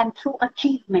exercise and through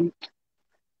achievement.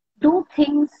 Do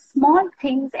things, small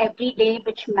things every day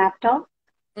which matter,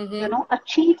 you Mm-hmm. know,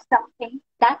 achieve something.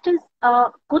 That is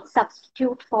a good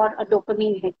substitute for a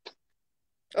dopamine hit.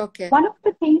 Okay. One of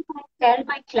the things I tell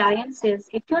my clients is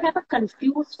if you're ever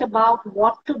confused about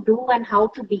what to do and how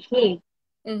to behave,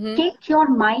 Mm-hmm. take your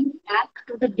mind back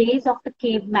to the days of the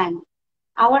caveman,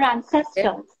 our Yeah.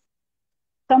 ancestors,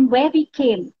 from where we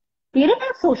came. They didn't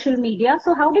have social media,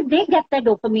 so how did they get their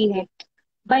dopamine hit?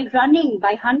 By running,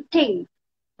 by hunting,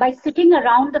 by sitting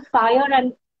around the fire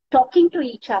and talking to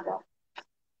each other.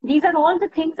 These are all the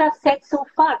things I've said so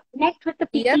far. Connect with the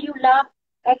Yeah. people you love,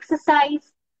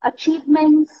 exercise,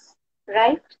 achievements,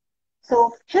 right?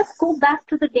 So just go back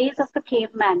to the days of the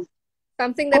caveman.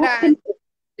 Something that Go I simple.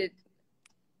 did.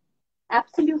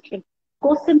 Absolutely.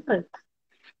 Go simple.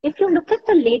 If you look at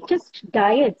the latest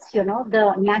diets, you know,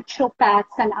 the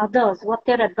naturopaths and others, what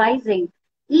they're advising,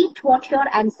 eat what your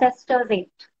ancestors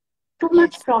ate. Too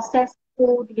much Yes, processed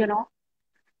food, you know.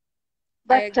 I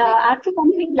But agree. I think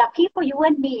only lucky for you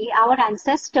and me, our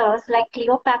ancestors like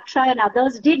Cleopatra and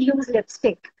others did use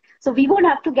lipstick. So we won't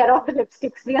have to get off the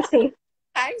lipsticks. We are safe.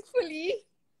 Thankfully,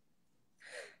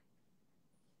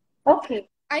 Okay.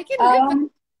 I can live with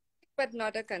Um, it, but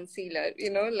not a concealer,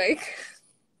 like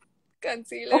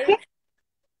concealer. okay.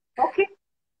 Okay.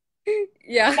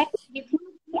 Yeah. Let me give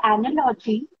you the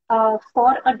analogy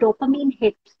for a dopamine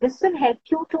hit. This will help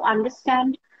you to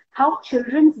understand how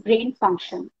children's brain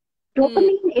function.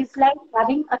 Mm, Dopamine is like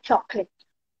having a chocolate.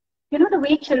 You know the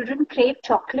way children crave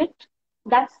chocolate?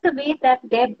 That's the way that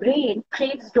their brain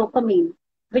craves dopamine,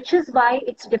 which is why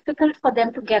it's difficult for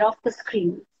them to get off the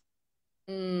screen.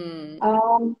 mm.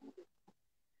 Um,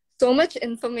 So much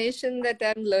information that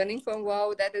I'm learning from.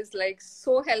 Wow, that is like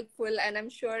so helpful. And I'm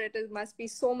sure must be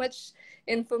so much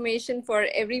information for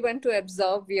everyone to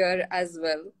absorb here as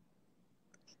well.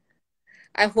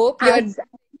 I hope you're as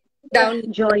they're down.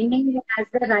 joining, as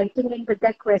they're writing in with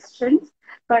their questions,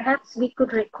 perhaps we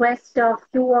could request a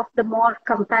few of the more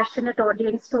compassionate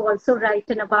audience to also write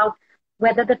in about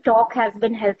whether the talk has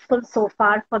been helpful so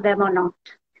far for them or not.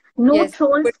 No Yes,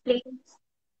 would trolls, please.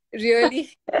 really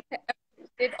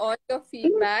appreciate all your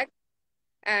feedback.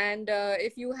 And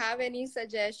if you have any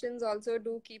suggestions, also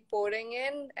do keep pouring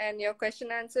in. And your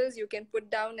question answers, you can put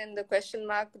down in the question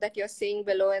mark that you're seeing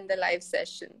below in the live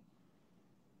session.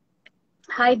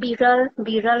 Hi, Biral.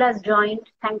 Biral has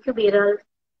joined. Thank you, Biral.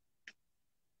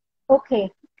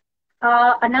 Okay.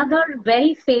 Another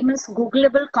very famous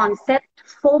Googleable concept,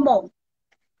 FOMO,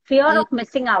 fear Mm, of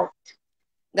missing out.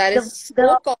 that The is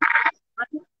so the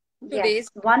common Yes, today's.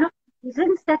 one of the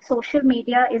reasons that social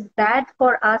media is bad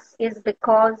for us is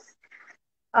because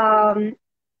um,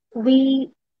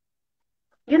 we,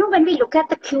 you know, when we look at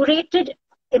the curated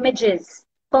images,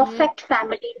 Mhm. perfect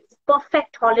families,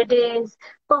 perfect holidays,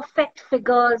 perfect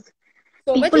figures,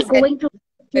 So much people is going to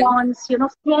edible. restaurants, you know,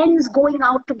 friends going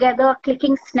out together,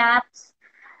 clicking snaps,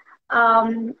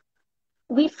 um,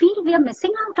 we feel we are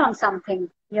missing out on something,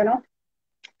 you know.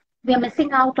 We are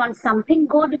missing out on something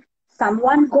good,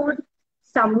 someone good,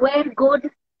 somewhere good.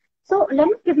 So let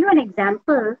me give you an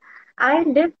example. I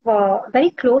live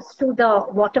very close to the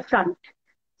waterfront.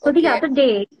 So the Okay. other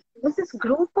day, was this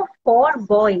group of four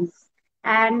boys,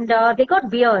 and they got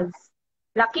beers.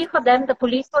 Lucky for them, the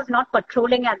police was not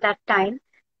patrolling at that time.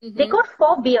 They Mm-hmm. got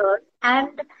four beers,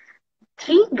 and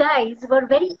three guys were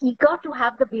very eager to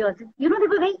have the beers. You know, they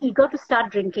were very eager to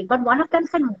start drinking. But one of them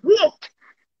said, wait.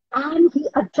 And he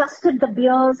adjusted the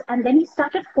beers and then he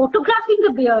started photographing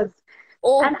the beers.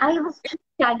 And Oh, I was just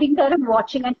standing there and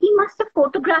watching. And he must have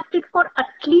photographed it for at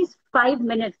least 5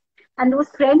 minutes. And those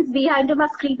friends behind him are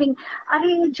screaming, Are,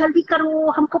 jaldi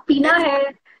karo, humko peena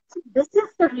hai. So this is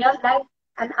the real life.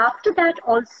 And after that,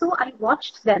 also, I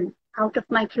watched them out of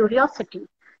my curiosity.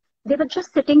 They were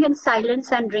just sitting in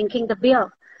silence and drinking the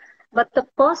beer. But the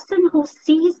person who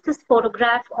sees this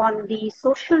photograph on the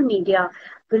social media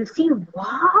will see,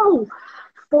 wow,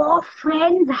 four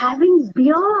friends having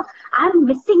beer. I'm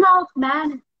missing out,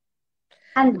 man.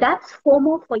 And that's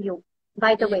FOMO for you,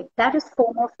 by the yeah. way. That is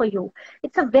FOMO for you.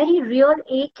 It's a very real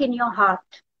ache in your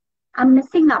heart. I'm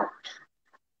missing out.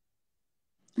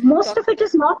 Most Talk, of it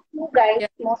is not true, guys. yeah.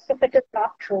 Most of it is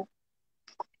not true.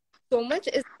 So much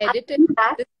is I edited think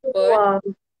back in this to,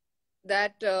 world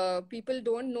that people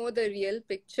don't know the real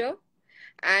picture.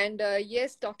 And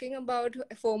yes, talking about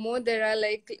FOMO, there are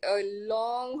like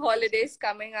long holidays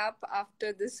coming up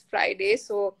after this Friday.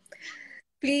 So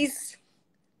please,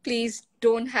 please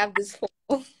don't have this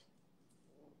FOMO.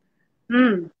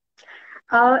 hmm.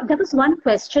 There was one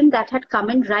question that had come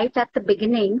in right at the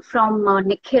beginning from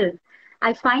Nikhil.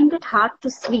 I find it hard to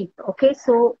sleep. Okay,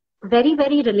 so very,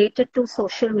 very related to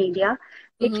social media.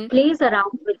 It Mm-hmm. plays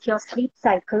around with your sleep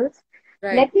cycles.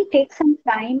 Right. Let me take some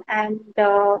time and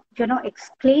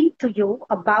explain to you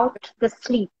about the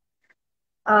sleep.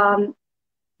 Um,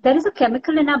 there is a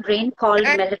chemical in our brain called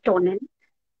And melatonin.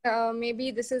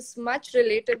 maybe this is much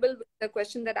relatable with the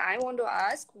question that I want to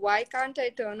ask. Why can't I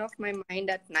turn off my mind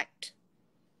at night?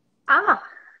 Ah,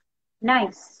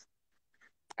 nice.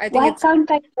 I think Why it's can't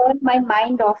I turn my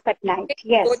mind off at night?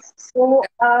 both. Yes. So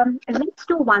let's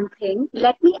do one thing.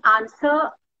 Let me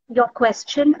answer your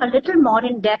question a little more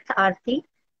in depth, Aarti,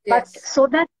 but Yes. so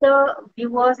that the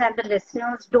viewers and the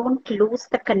listeners don't lose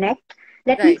the connect,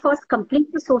 let me Right. first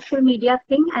complete the social media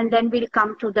thing and then we'll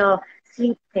come to the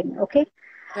sleep thing, okay?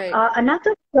 Right.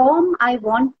 Another term I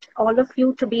want all of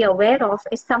you to be aware of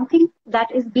is something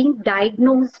that is being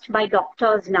diagnosed by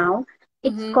doctors now.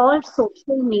 It's Mm-hmm. called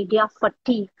social media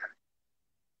fatigue.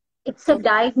 It's a Okay.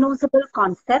 diagnosable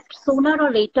concept. Sooner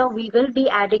or later, we will be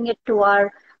adding it to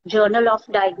our journal of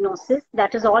diagnosis.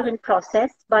 That is all in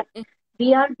process. But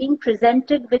we are being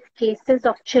presented with cases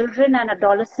of children and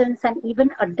adolescents and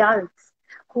even adults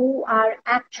who are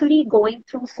actually going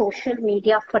through social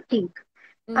media fatigue.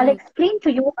 I'll Mm-hmm. explain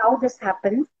to you how this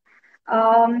happens.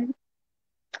 Um,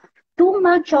 Too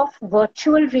much of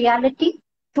virtual reality,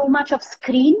 too much of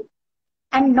screen,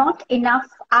 and not enough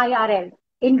IRL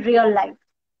in real life.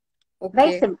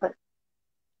 Very Okay. simple.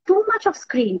 Too much of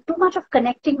screen, too much of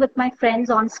connecting with my friends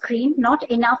on screen, not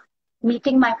enough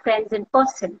meeting my friends in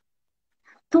person.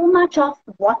 Too much of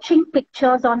watching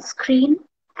pictures on screen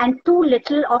and too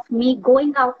little of me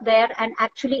going out there and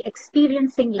actually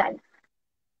experiencing life.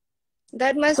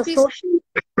 That So must be social,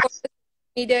 for the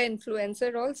media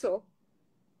influencer also.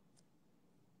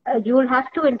 you will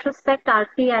have to introspect,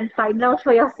 Aarti, and find out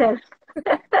for yourself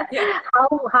Yeah.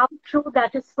 how true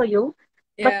that is for you.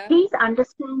 But Yeah. please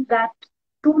understand that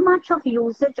too much of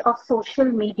usage of social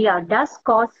media does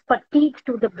cause fatigue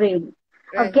to the brain.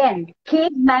 Right. Again,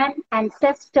 caveman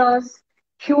ancestors,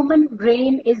 human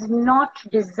brain is not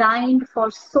designed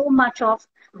for so much of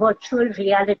virtual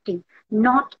reality,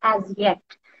 not as yet.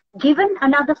 Given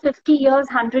another 50 years,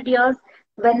 100 years,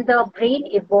 when the brain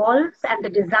evolves and the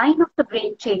design of the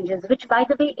brain changes, which by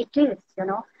the way it is,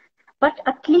 but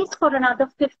at least for another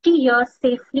 50 years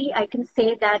safely, I can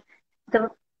say that the,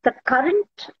 the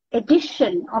current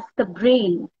edition of the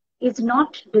brain is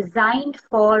not designed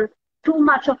for too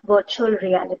much of virtual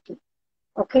reality.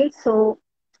 Okay, so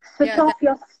switch Yeah. off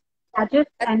your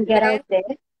gadgets That's and get when out there.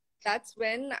 that's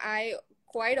when I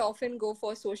quite often go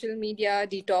for social media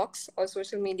detox or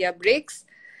social media breaks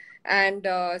and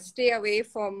stay away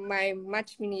from my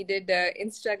much needed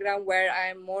Instagram where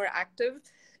I'm more active.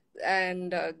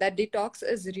 And that detox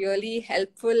is really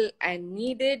helpful and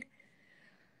needed.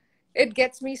 It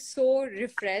gets me so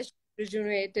refreshed,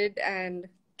 rejuvenated, and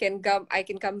I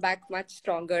can come back much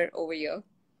stronger over here.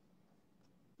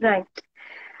 Right.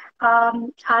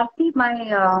 Aarti,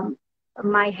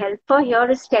 my helper here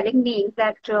is telling me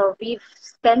that we've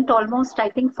spent almost, I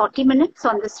think, 40 minutes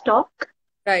on this talk.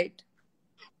 Right.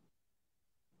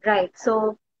 Right.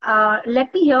 So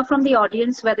let me hear from the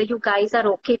audience whether you guys are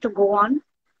okay to go on.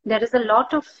 There is a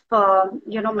lot of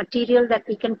material that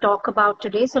we can talk about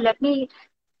today. So let me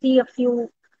see a few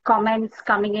comments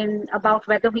coming in about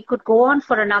whether we could go on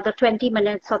for another 20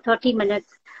 minutes or 30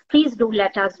 minutes. Please do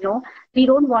let us know. We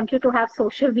don't want you to have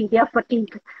social media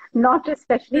fatigue, not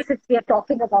especially since we are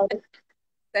talking about it.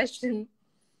 Session.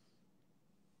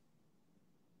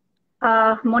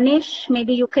 Monish,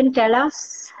 maybe you can tell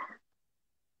us.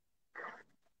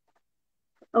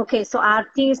 Okay, so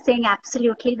Aarti is saying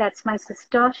absolutely. That's my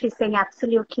sister. She's saying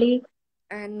absolutely.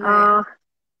 And my Uh,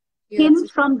 Kim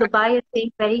from Dubai is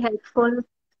saying very helpful.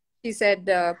 she said,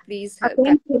 please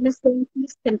Again, Kim is saying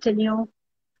please continue.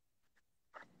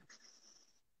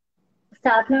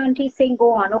 Sadhna aunty is saying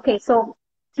go on. Okay, so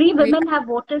 3 women have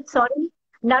voted. Sorry,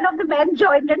 none of the men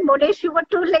joined in. Monesh, you were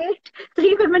too late.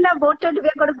 3 women have voted. We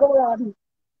are going to go on.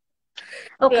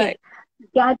 Okay. Right.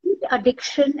 Gadget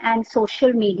addiction and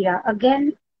social media.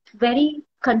 Again, very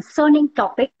concerning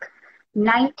topic.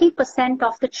 90%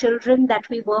 of the children that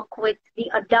we work with, the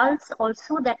adults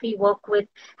also that we work with,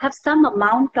 have some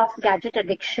amount of gadget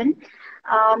addiction.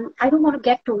 I don't want to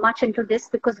get too much into this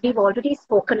because we've already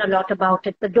spoken a lot about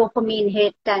it, the dopamine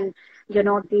hit and,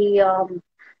 the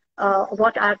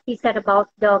what Aarti said about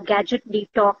the gadget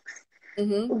detox.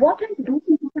 Mm-hmm. What I do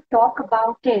want to talk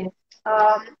about is,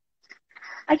 um,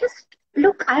 I just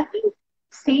look, I've been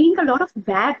saying a lot of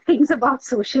bad things about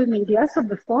social media. So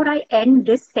before I end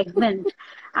this segment,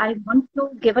 I want to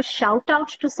give a shout out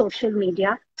to social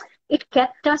media. It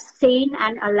kept us sane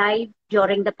and alive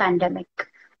during the pandemic.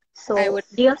 I So, would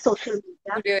dear social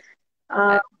media, really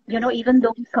uh, even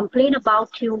though we complain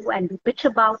about you and we bitch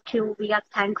about you, we are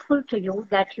thankful to you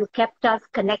that you kept us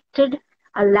connected,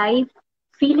 alive,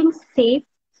 feeling safe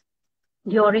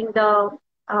during the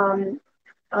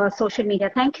social media.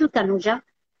 Thank you, Tanuja.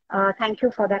 Thank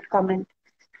you for that comment.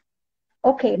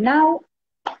 Okay, now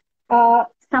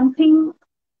something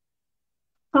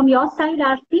from your side,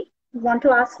 Aarti. You want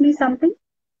to ask me something?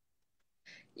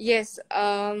 yes.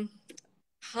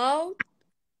 How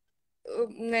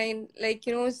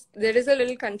there is a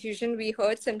little confusion. We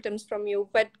heard symptoms from you,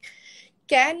 but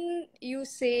can you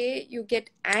say you get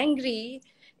angry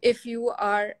if you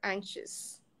are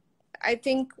anxious? I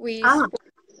think we Ah, spoke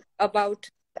about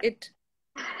it.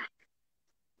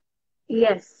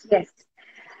 yes, yes.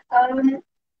 Um,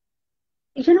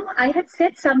 I had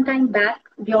said some time back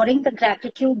during the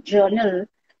gratitude journal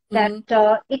that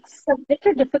Mm-hmm. it's a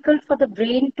little difficult for the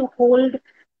brain to hold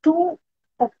two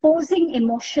opposing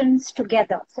emotions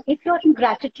together. So if you're in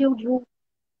gratitude, you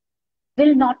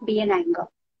will not be in anger.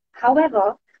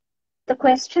 However, the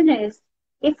question is,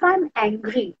 if I'm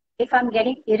angry, if I'm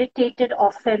getting irritated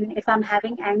often, if I'm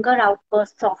having anger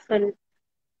outbursts often,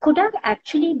 could I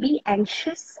actually be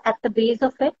anxious at the base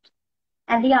of it?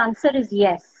 And the answer is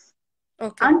yes.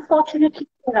 Okay. Unfortunately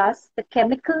for us, the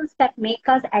chemicals that make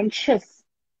us anxious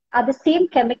are the same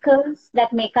chemicals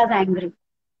that make us angry.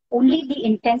 Only the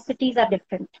intensities are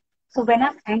different. So when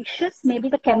I'm anxious, maybe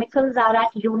the chemicals are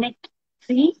at unit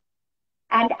 3.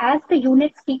 And as the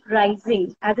units keep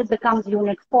rising, as it becomes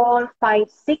unit 4, 5,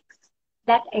 6,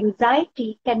 that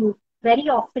anxiety can very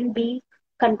often be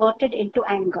converted into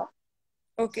anger.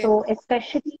 Okay. So,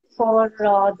 especially for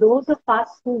those of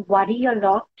us who worry a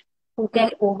lot, who Mm-hmm.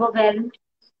 get overwhelmed,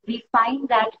 we find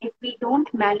that if we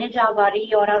don't manage our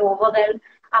worry or our overwhelm,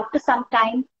 after some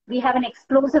time, we have an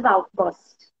explosive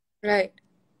outburst. Right.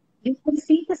 You can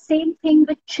see the same thing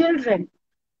with children,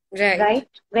 Right. right?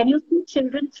 When you see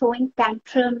children throwing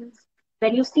tantrums,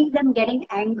 when you see them getting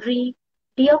angry,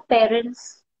 dear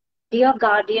parents, dear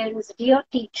guardians, dear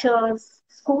teachers,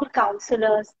 school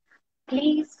counselors,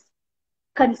 please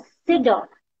consider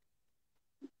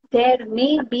there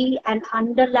may be an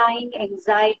underlying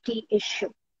anxiety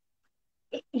issue.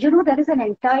 There is an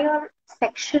entire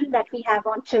section that we have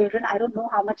on children. I don't know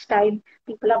how much time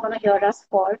people are going to hear us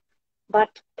for,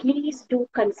 but please do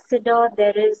consider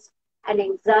there is an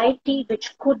anxiety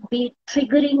which could be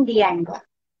triggering the anger.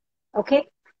 Okay?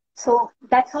 So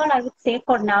that's all I would say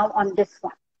for now on this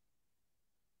one.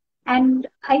 And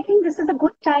I think this is a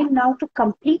good time now to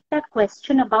complete that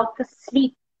question about the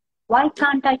sleep. Why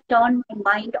can't I turn my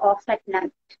mind off at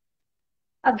night?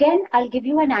 Again, I'll give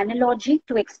you an analogy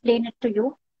to explain it to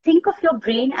you. Think of your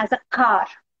brain as a car.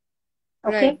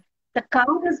 Right. Okay? The car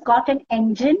has got an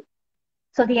engine,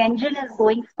 so the engine is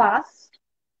going fast.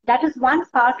 That is one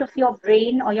part of your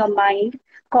brain or your mind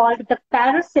called the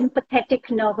parasympathetic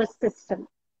nervous system.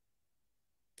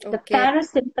 The Okay.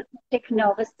 parasympathetic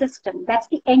nervous system, that's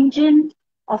the engine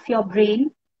of your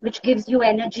brain, which gives you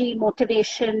energy,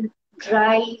 motivation,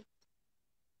 drive.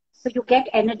 So you get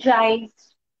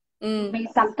energized. You Mm. may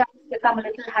sometimes become a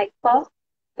little hyper.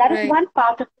 That is Right. one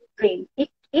part of the brain.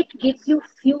 It gives you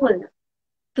fuel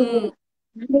Mm. to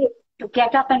live, to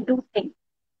get up and do things.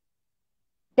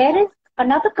 There is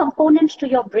another component to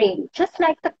your brain. Just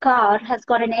like the car has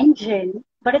got an engine,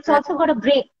 but it's Uh, also got a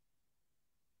brake.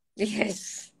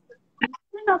 yes.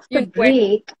 Action of the You know it.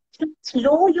 brake to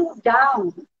slow you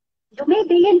down. You may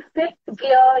be in fifth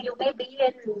gear, you may be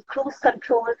in cruise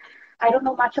control. I don't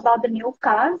know much about the new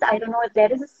cars. I don't know if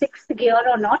there is a sixth gear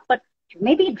or not, but you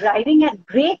may be driving at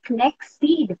breakneck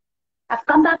speed. I've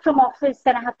come back from office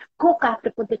and I have to cook, I have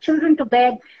to put the children to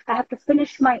bed, I have to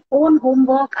finish my own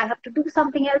homework, I have to do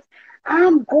something else.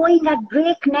 I'm going at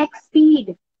breakneck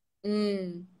speed.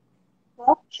 Mm.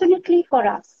 Fortunately for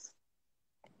us,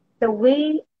 the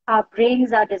way our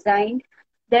brains are designed,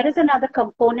 there is another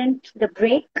component, the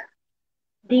brake,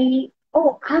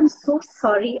 oh, I'm so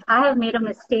sorry. I have made a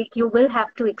mistake. You will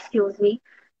have to excuse me.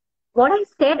 What I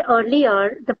said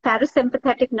earlier, the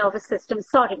parasympathetic nervous system,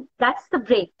 sorry, that's the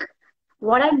brake.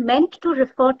 What I meant to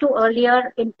refer to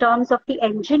earlier in terms of the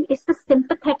engine is the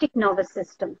sympathetic nervous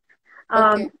system.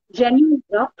 Okay. Genuine,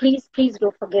 please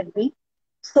do forgive me.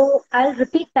 So I'll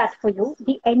repeat that for you.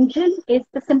 The engine is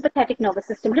the sympathetic nervous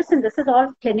system. Listen, this is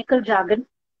all clinical jargon.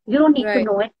 You don't need to Right.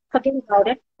 know it. Forget about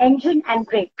it. Engine and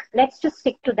brake. Let's just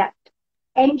stick to that.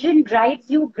 Engine drives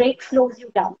you, brake slows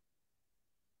you down.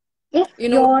 If You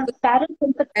know, your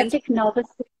and parasympathetic nervous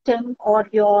system or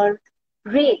your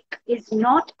brake is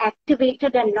not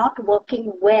activated and not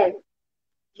working well,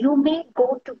 you may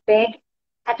go to bed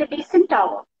at a decent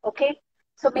hour. Okay.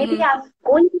 So maybe mm-hmm. I'm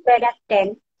going to bed at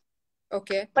 10,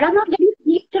 Okay. but I'm not getting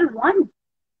sleep till 1.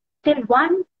 Till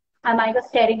 1, I'm either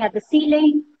staring at the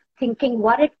ceiling, thinking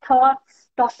worried thoughts,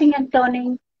 tossing and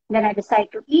turning. Then I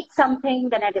decide to eat something.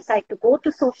 Then I decide to go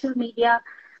to social media.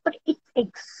 But it's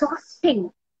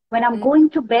exhausting when I'm Mm. going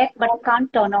to bed, but I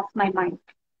can't turn off my mind.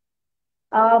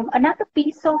 Another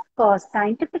piece of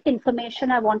scientific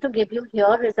information I want to give you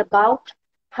here is about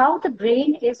how the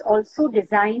brain is also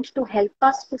designed to help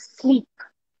us to sleep.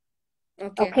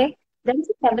 Okay. Okay. There is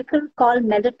a chemical called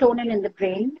melatonin in the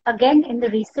brain. Again, in the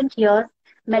recent years,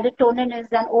 melatonin is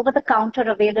an over the counter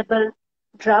available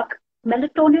drug.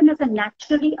 Melatonin is a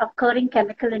naturally occurring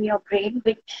chemical in your brain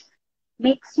which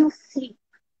makes you sleep.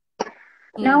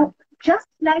 Mm. Now, just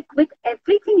like with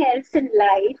everything else in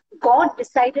life, God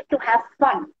decided to have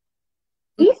fun.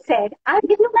 He said, I'll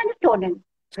give you melatonin,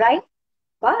 right?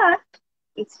 But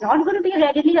it's not going to be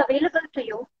readily available to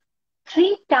you.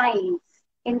 3 times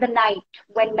in the night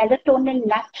when melatonin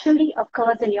naturally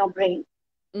occurs in your brain.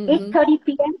 Mm-hmm. 8:30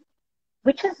 p.m.,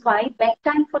 which is why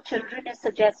bedtime for children is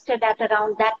suggested at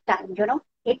around that time,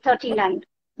 8:39.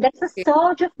 There's a Okay.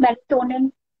 surge of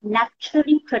melatonin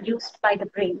naturally produced by the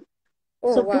brain.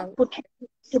 Oh, So do wow. put you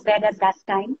to bed at that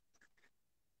time.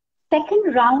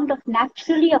 Second round of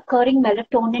naturally occurring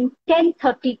melatonin,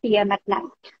 10:30 p.m. at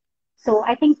night. So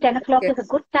I think 10 o'clock Okay. is a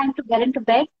good time to get into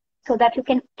bed so that you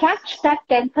can catch that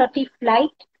 10:30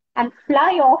 flight and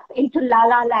fly off into La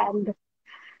La Land.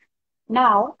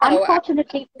 Now, Wow.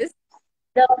 unfortunately, This,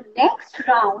 the next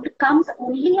round comes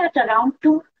only at around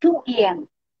 2 a.m.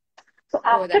 So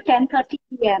oh, after that. 10:30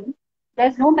 p.m.,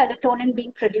 there's no melatonin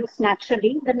being produced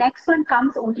naturally. The next one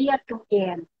comes only at 2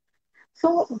 a.m.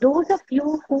 So those of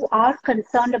you who are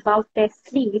concerned about their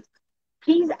sleep,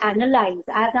 please analyze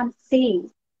as I'm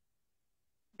saying.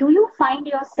 Do you find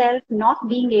yourself not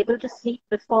being able to sleep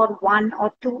before 1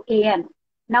 or 2 a.m.?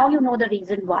 Now you know the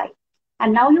reason why.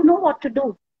 And now you know what to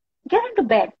do. Get into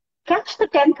bed. Catch the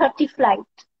 10:30 flight.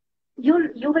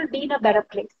 You will be in a better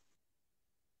place.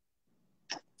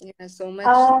 Yeah, so much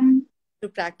Um, to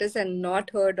practice and not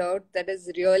heard out. That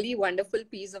is really wonderful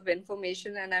piece of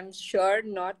information, and I'm sure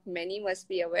not many must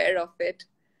be aware of it.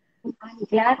 I'm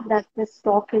glad that this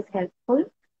talk is helpful.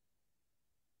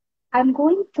 I'm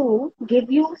going to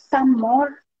give you some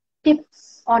more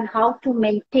tips on how to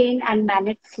maintain and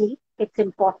manage sleep. It's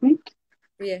important.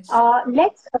 Yes,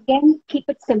 Let's again keep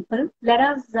it simple. Let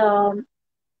us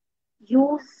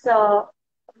use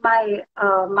my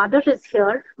mother is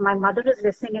here. My mother is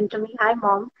listening in to me. Hi,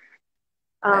 mom.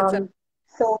 that's a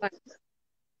So fun.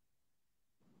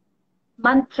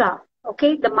 mantra.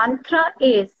 Okay, the mantra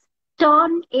is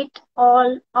turn it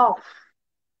all off.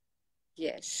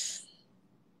 Yes.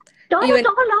 Turn it Even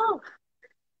all off.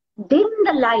 Dim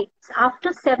the lights after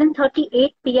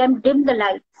 7:38 p.m. Dim the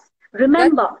lights. that's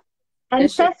Remember, suggestion.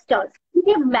 ancestors,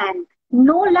 caveman,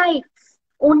 no lights,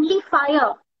 only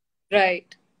fire.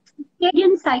 Right.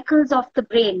 Circadian cycles of the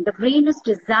brain. The brain is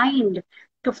designed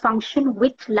to function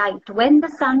with light. When the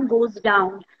sun goes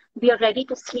down, we are ready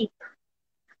to sleep.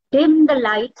 Dim the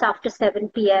lights after 7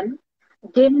 p.m.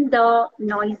 Dim the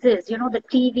noises, the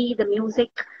TV, the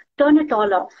music. Turn it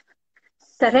all off.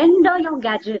 Surrender your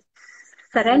gadgets.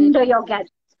 Mm. Surrender your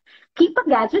gadgets. Keep a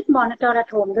gadget monitor at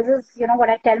home. This is, what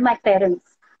I tell my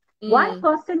parents. One Mm.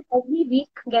 person every week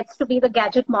gets to be the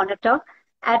gadget monitor.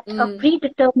 At a Mm.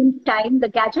 predetermined time, the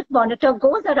gadget monitor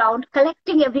goes around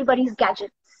collecting everybody's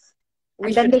gadgets. We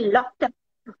And then should. they lock them.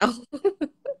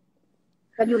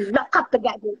 When you lock up the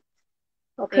gadgets,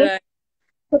 okay? Right.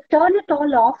 So turn it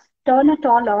all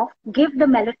off, give the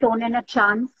melatonin a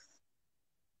chance.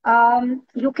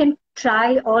 You can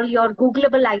try all your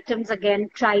Googleable items again.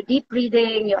 Try deep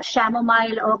breathing, your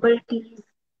chamomile, herbal teas,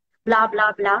 blah,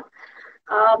 blah, blah.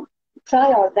 Um,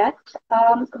 Try all that.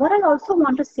 What I also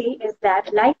want to say is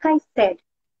that, like I said,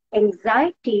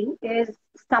 anxiety is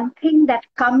something that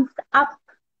comes up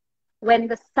when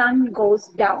the sun goes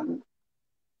down.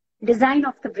 Design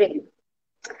of the brain.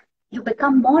 You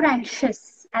become more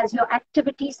anxious as your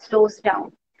activity slows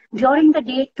down. During the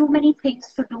day, too many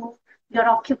things to do, you're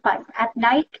occupied. At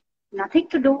night, nothing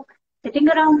to do, sitting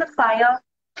around the fire,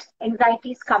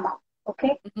 anxieties come up.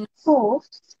 Okay? Mhm. So,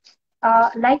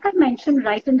 like I mentioned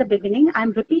right in the beginning,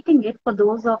 I'm repeating it for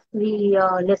those of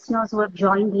the listeners who have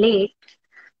joined late.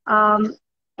 Um,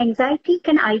 Anxiety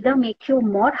can either make you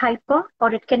more hyper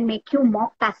or it can make you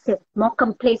more passive, more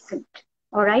complacent.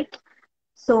 All right?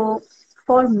 So,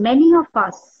 for many of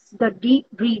us, the deep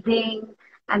breathing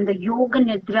and the yoga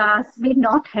nidras may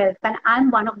not help. And I'm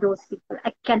one of those people.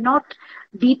 I cannot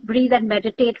deep breathe and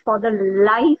meditate for the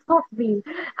life of me.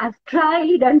 I've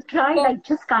tried and tried. Oh, I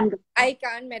just can't do it. I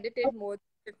can't meditate more than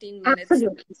 15 minutes.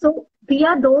 Absolutely. So, we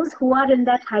are those who are in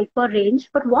that hyper range.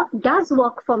 But what does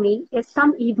work for me is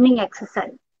some evening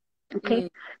exercise. Okay. Mm.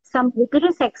 Some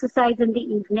rigorous exercise in the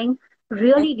evening o-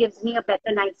 really gives me a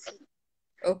better night's sleep.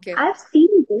 Okay. I've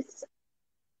seen this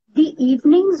the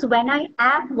evenings when I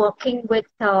am working with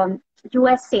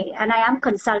USA and I am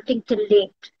consulting till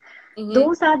late, Mm-hmm.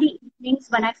 those are the evenings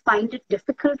when I find it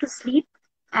difficult to sleep,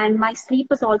 and my sleep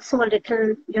is also a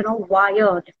little,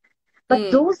 wired. But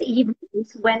Mm. those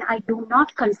evenings when I do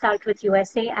not consult with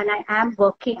USA and I am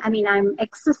working, I mean, I'm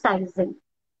exercising,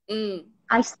 Mm.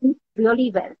 I sleep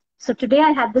really well. So today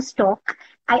I had this talk.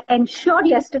 I ensured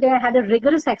yesterday I had a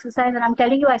rigorous exercise, and I'm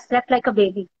telling you, I slept like a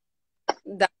baby.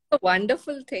 That's a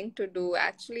wonderful thing to do.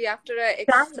 Actually, after a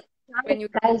Try exercise, it, try when it, you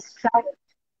guys, try it.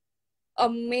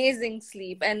 amazing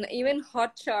sleep, and even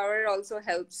hot shower also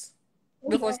helps Oh,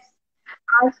 before. yes.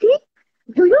 Aarti,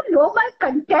 do you know my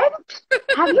content?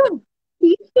 Have you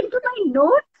peeked into my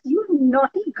notes, you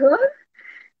naughty girl?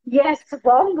 Yes,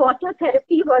 warm water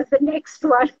therapy was the next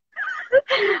one.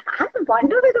 I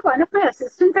wonder whether one of my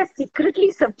assistants has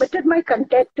secretly submitted my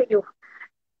content to you.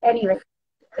 Anyway,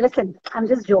 listen, I'm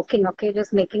just joking, okay?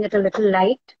 Just making it a little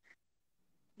light.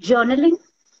 Journaling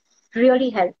really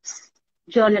helps.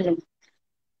 Mm. Journaling.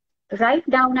 Write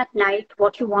down at night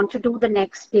what you want to do the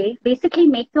next day. Basically,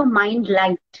 make your mind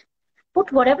light.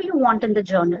 Put whatever you want in the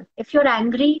journal. If you're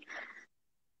angry,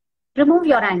 remove Right.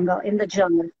 your anger in the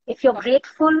journal. If you're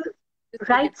grateful, Just put it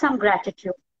write some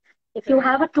gratitude. If you right.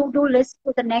 have a to-do list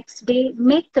for the next day,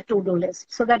 make the to-do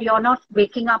list so that you're not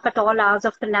waking up at all hours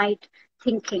of the night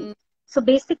thinking. Mm. So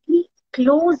basically,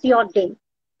 close your day.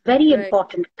 Very Right.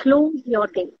 important. Close your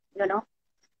day.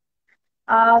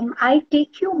 I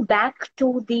take you back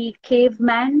to the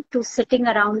caveman to sitting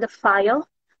around the fire.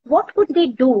 What would they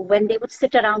do when they would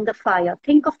sit around the fire?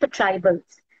 Think of the tribals.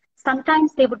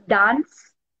 Sometimes they would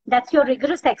dance. That's your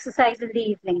rigorous exercise in the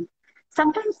evening.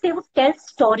 Sometimes they would tell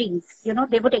stories.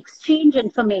 They would exchange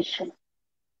information.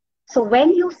 So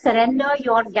when you surrender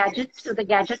your gadgets to the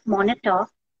gadget monitor,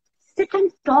 sit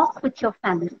and talk with your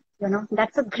family.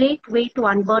 That's a great way to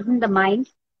unburden the mind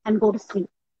and go to sleep.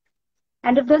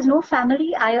 And if there's no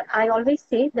family, I always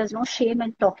say there's no shame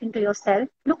in talking to yourself.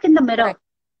 Look in the Right. mirror,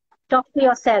 talk to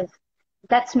yourself.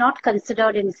 That's not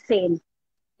considered insane,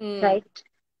 Mm. right?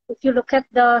 If you look at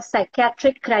the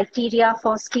psychiatric criteria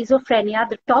for schizophrenia,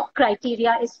 the top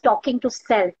criteria is talking to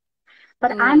self.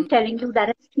 But I'm Mm. telling you that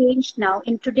has changed now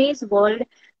in today's world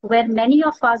where many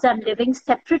of us are living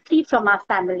separately from our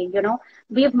family.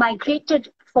 We have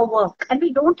migrated for work and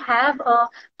we don't have a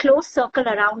close circle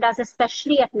around us,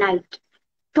 especially at night.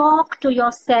 Talk to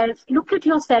yourself, look at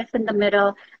yourself in the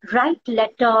mirror, write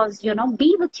letters,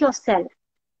 be with yourself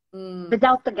Mm.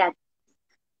 without the gadget.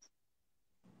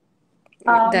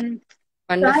 That's Um,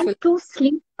 Try wonderful. to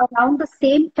sleep around the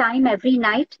same time every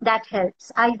night. That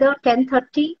helps. Either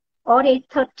 10:30 or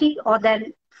 8:30, or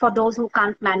then for those who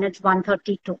can't manage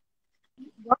 1:32.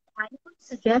 What I would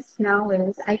suggest now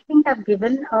is, I think I've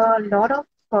given a lot of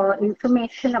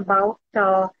information about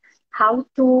how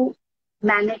to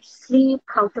manage sleep,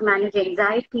 how to manage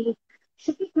anxiety.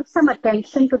 Should we give some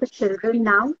attention to the children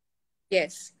now?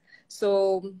 Yes.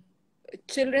 So,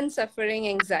 children suffering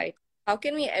anxiety. How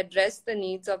can we address the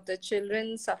needs of the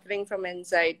children suffering from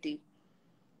anxiety?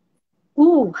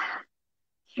 Ooh,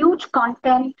 huge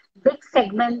content, big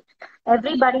segment.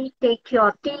 Everybody take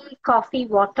your tea, coffee,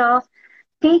 water.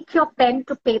 Take your pen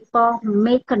to paper,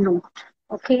 make a note.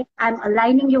 Okay, I'm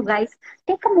aligning you guys.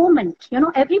 Take a moment.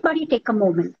 Everybody take a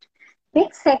moment.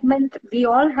 Big segment. We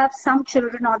all have some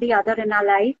children or the other in our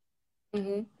life.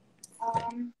 Mm-hmm.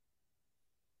 Um,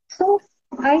 so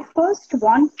I first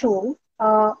want to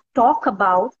talk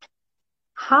about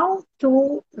how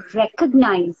to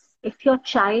recognize if your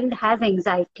child has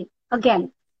anxiety.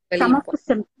 Again, Very some of the important.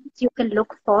 symptoms you can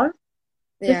look for.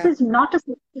 This Yeah. is not a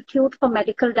substitute for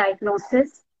medical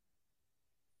diagnosis.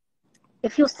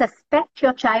 If you suspect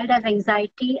your child has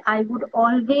anxiety, I would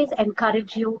always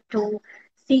encourage you to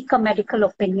seek a medical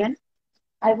opinion.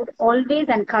 I would always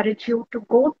encourage you to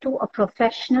go to a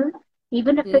professional,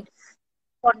 even if Mm-hmm. it's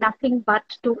for nothing but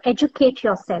to educate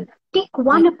yourself. Take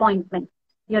Mm-hmm. one appointment,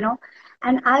 you know.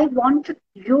 And I want to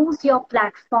use your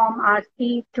platform,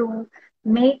 Aarti, to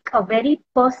make a very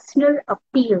personal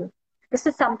appeal. This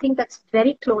is something that's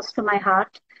very close to my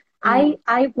heart. Mm-hmm.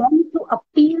 I want to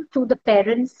appeal to the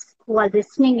parents who are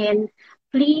listening in.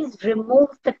 Please remove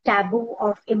the taboo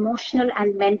of emotional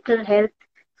and mental health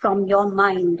from your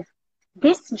mind.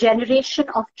 This generation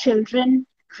of children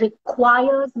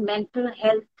requires mental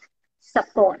health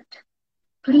support.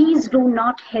 Please do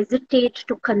not hesitate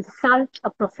to consult a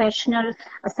professional,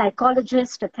 a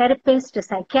psychologist, a therapist, a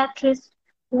psychiatrist,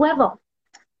 whoever.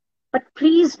 But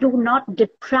please do not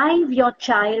deprive your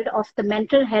child of the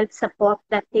mental health support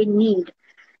that they need.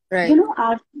 Right.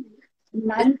 Our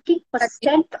It's exactly.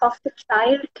 90% of the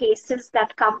child cases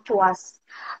that come to us.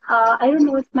 I don't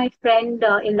know if my friend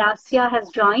Elasia has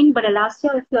joined, but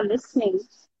Elasia, if you're listening,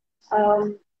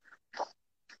 um,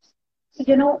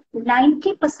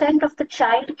 90% of the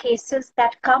child cases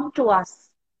that come to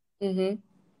us, Mm-hmm.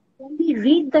 when we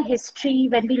read the history,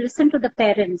 when we listen to the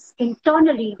parents,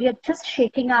 internally, we are just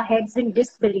shaking our heads in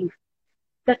disbelief.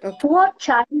 The Okay. poor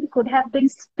child could have been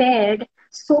spared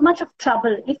so much of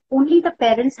trouble if only the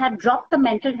parents had dropped the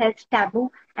mental health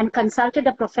taboo and consulted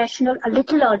a professional a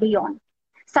little early on.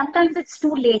 Sometimes it's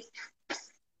too late.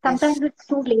 Yes. Sometimes it's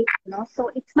too late. So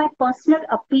it's my personal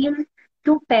appeal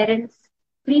to parents.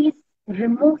 Please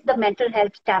remove the mental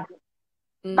health taboo.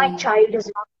 My Mm. child is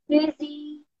not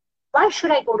crazy. Why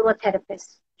should I go to a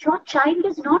therapist? Your child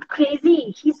is not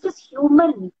crazy. He's just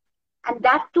human. And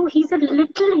that too, he's a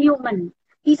little human.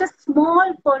 He's a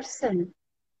small person.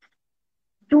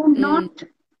 Do Mm. not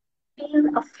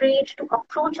feel afraid to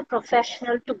approach a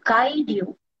professional to guide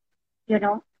you, you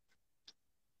know.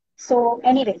 So,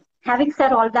 anyway, having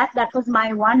said all that, that was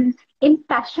my one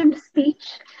impassioned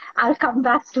speech. I'll come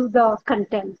back to the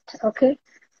content, okay?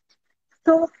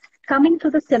 So, coming to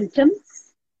the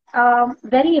symptoms,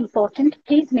 very important,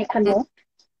 please make a Mm. note.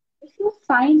 If you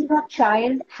find your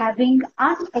child having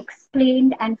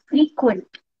unexplained and frequent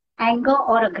anger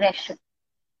or aggression,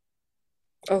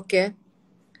 Okay.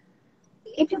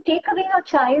 if you take away your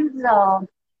child's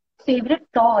favorite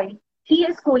toy, he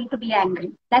is going to be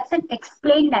angry. That's an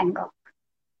explained anger,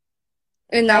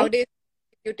 And right? nowadays,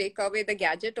 if you take away the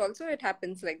gadget, also it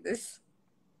happens like this.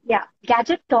 Yeah,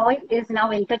 gadget toy is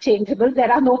now interchangeable.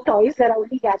 There are no toys, there are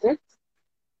only gadgets.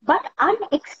 But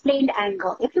unexplained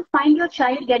anger, if you find your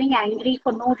child getting angry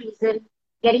for no reason,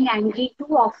 getting angry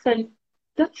too often,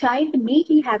 your child may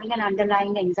be having an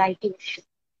underlying anxiety issue.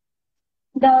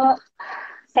 The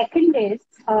second is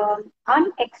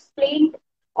unexplained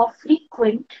or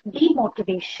frequent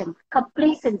demotivation,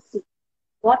 complacency,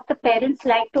 what the parents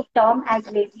like to term as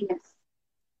laziness.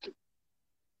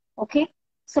 Okay.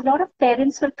 So a lot of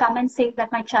parents will come and say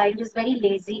that my child is very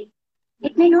lazy.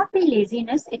 It may not be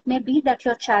laziness. It may be that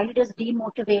your child is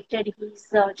demotivated. He's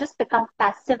just become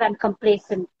passive and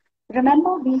complacent.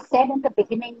 Remember, we said in the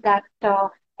beginning that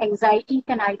anxiety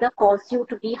can either cause you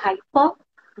to be hyper,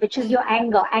 which is Mm. your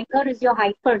anger. Anger is your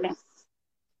hyperness.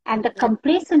 And the Yeah.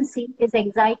 complacency is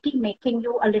anxiety making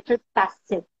you a little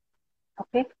passive.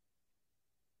 Okay.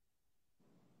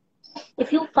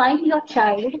 If you find your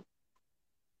child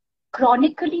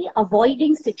chronically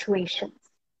avoiding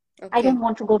situations, I don't Okay.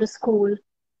 want to go to school.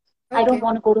 I don't Okay.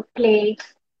 want to go to play.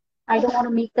 I don't want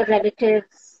to meet the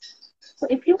relatives. So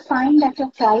if you find that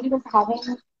your child is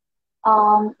having,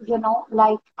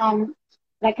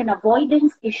 like an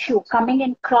avoidance issue coming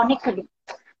in chronically,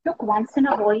 look, once in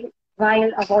a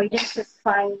while, avoidance is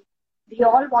fine. We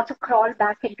all want to crawl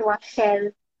back into our shell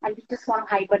and we just want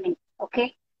to hibernate.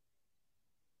 Okay.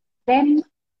 Then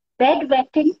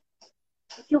bedwetting.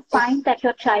 If you Okay. find that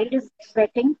your child is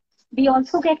bedwetting, we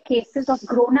also get cases of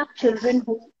grown-up children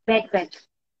who bedwet.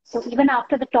 So even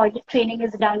after the toilet training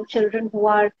is done, children who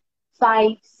are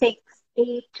 5, 6,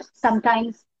 8,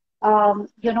 sometimes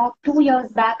 2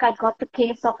 years back, I got the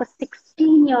case of a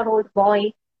 16-year-old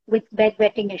boy with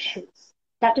bedwetting issues.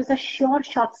 That is a sure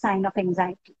shot sign of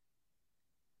anxiety.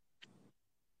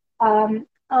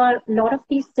 A lot of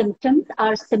these symptoms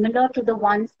are similar to the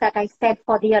ones that I said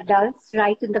for the adults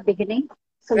right in the beginning.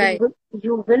 So Right.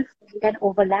 you will find an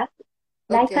overlap.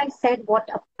 Like Okay. I said, what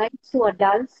applies to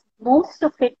adults, most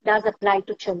of it does apply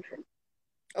to children.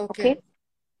 Okay. Okay.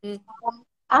 Mm.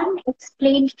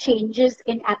 Unexplained changes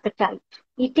in appetite,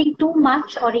 eating too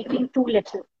much or eating too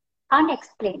little.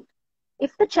 Unexplained.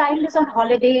 If the child is on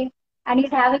holiday and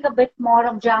he's having a bit more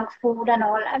of junk food and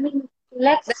all, I mean, we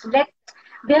are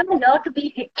allowed to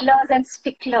be Hitlers and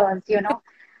sticklers. My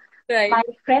Right.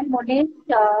 friend Monish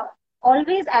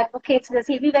always advocates this.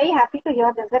 He'll be very happy to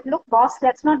hear this. That look, boss,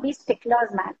 let's not be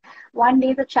sticklers, man. One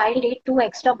day the child ate 2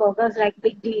 extra burgers, like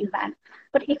big deal, man.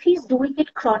 But if he's doing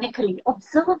it chronically,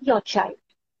 observe your child.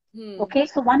 Hmm. Okay,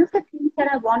 so one of the things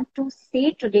that I want to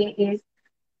say today is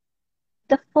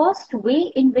the first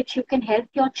way in which you can help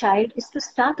your child is to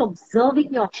start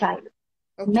observing your child.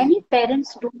 Okay. Many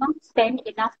parents do not spend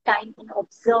enough time in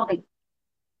observing.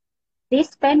 They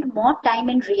spend more time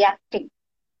in reacting.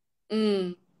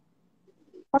 Mm.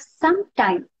 For some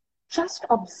time, just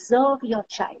observe your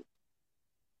child.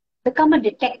 Become a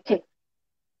detective.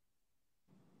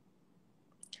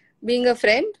 Being a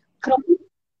friend?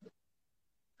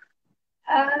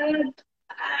 Uh,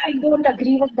 I don't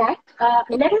agree with that.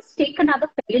 Let us take another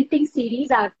parenting series,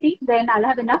 Aarti. Then I'll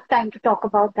have enough time to talk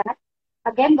about that.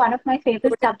 Again, one of my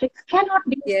favorite Okay. subjects, cannot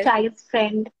be a Yes. child's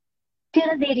friend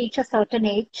till they reach a certain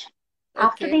age.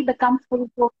 After Okay. they become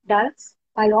full-grown adults,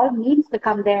 by all means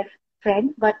become their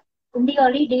friend. But in the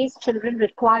early days, children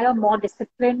require more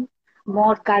discipline,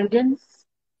 more guidance,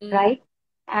 Mm. right?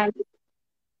 And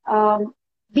um,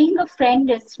 being a friend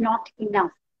is not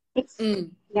enough. It's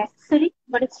Mm. necessary,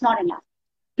 but it's not enough.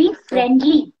 Be Oh,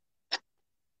 friendly.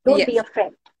 Don't be a yes.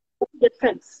 friend. What's the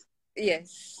difference?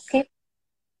 Yes. Okay.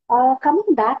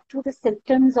 Coming back to the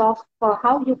symptoms of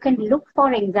how you can look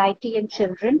for anxiety in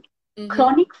children, Mm-hmm.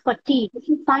 chronic fatigue. If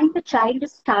you find the child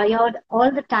is tired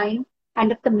all the time,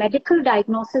 and if the medical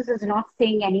diagnosis is not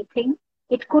saying anything,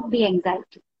 it could be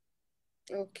anxiety.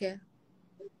 Okay.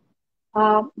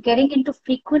 Getting into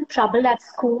frequent trouble at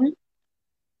school,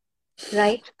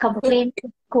 right? Complaints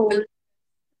at school,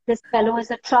 this fellow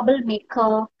is a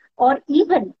troublemaker, or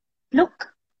even,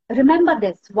 look, remember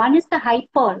this, one is the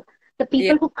hyper, the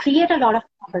Yeah. people who create a lot of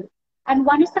trouble, and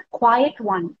one is the quiet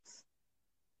ones,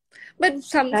 But right?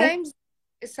 sometimes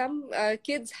some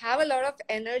kids have a lot of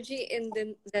energy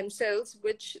in themselves,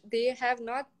 which they have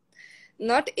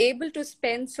not able to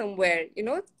spend somewhere.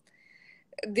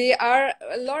 They are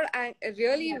a lot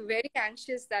really very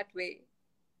anxious that way.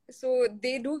 So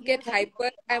they do You're get very hyper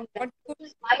and that want to.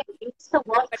 is why I use the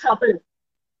word trouble.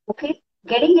 Okay,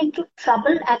 getting into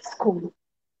trouble at school.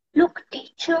 Look,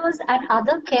 teachers and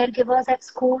other caregivers at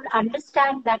school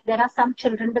understand that there are some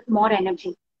children with more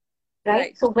energy, right?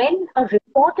 Right. So when a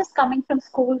report is coming from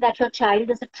school that your child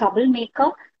is a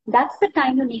troublemaker, that's the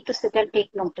time you need to sit and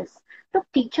take notice. Look,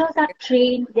 teachers are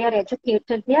trained, they are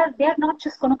educated, they are not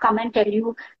just going to come and tell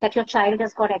you that your child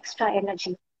has got extra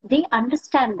energy. They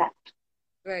understand that.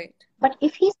 Right. But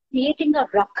if he's creating a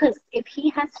ruckus, if he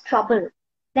has trouble,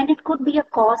 then it could be a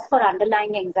cause for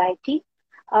underlying anxiety.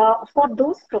 For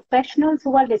those professionals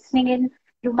who are listening in,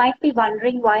 you might be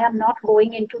wondering why I'm not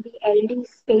going into the LD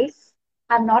space.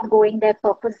 I'm not going there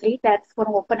purposely. That's going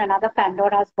to open another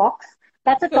Pandora's box.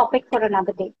 That's a topic for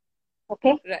another day.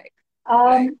 Okay. Right.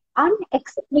 Right.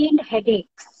 Unexplained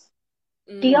headaches.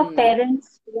 Dear Mm.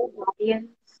 parents, dear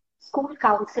guardians, school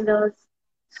counselors,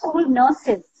 school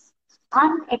nurses,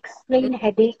 unexplained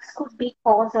headaches could be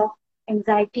cause of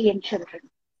anxiety in children.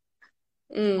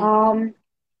 Mm. Um,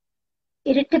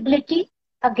 Irritability,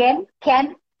 again,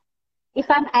 if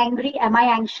I'm angry, am I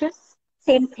anxious?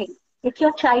 Same thing. If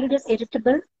your child is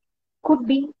irritable, could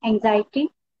be anxiety.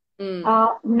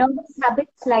 Mm. Nervous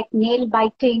habits like nail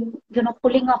biting,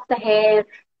 pulling of the hair,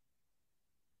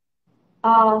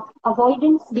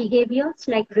 avoidance behaviors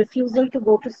like refusal to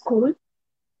go to school,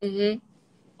 Mm-hmm.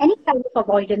 any kind of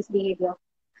avoidance behavior.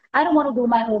 I don't want to do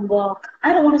my homework.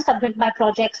 I don't want to submit my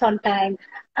projects on time.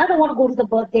 I don't want to go to the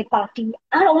birthday party.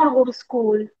 I don't want to go to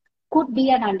school. Could be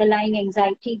an underlying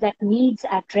anxiety that needs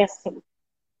addressing.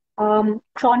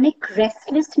 Chronic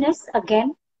restlessness,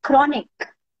 again, chronic,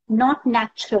 not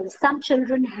natural. Some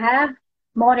children have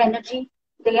more energy.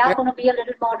 They are Right. going to be a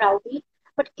little more rowdy.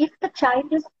 But if the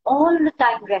child is all the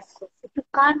time restless, if you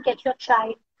can't get your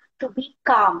child to be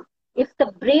calm, if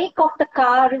the brake of the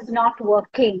car is not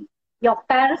working, your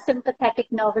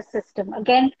parasympathetic nervous system,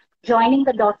 again, joining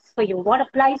the dots for you. What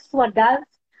applies to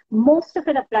adults? Most of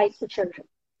it applies to children.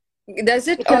 Does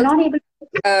it If you're also not able to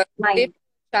relate mind, to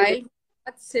a child who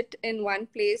cannot sit in one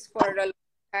place for a long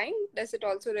time? Does it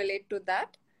also relate to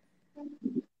that?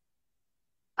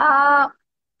 uh,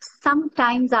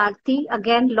 sometimes, Aarti,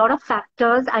 again, a lot of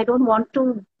factors. I don't want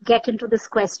to get into this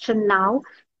question now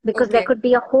because there Okay. could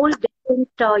be a whole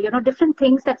different, different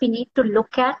things that we need to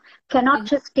look at. Cannot Mhm.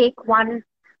 just take one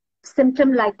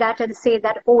symptom like that and say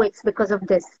that, oh, it's because of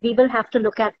this. We will have to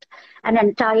look at an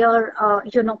entire,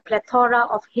 plethora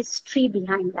of history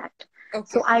behind that.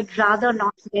 So Okay. I'd rather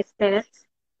not get there.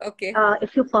 Okay.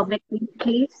 If you permit me,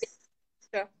 please.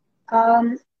 Sure.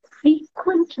 Um,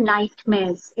 frequent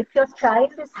nightmares. If your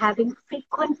child is having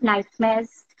frequent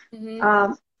nightmares, Mm-hmm.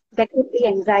 um, that could be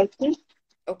anxiety.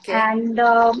 Okay. And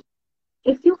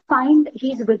if you find if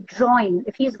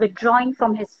he's withdrawing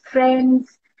from his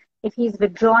friends, if he's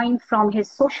withdrawing from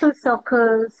his social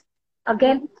circles, Mm-hmm.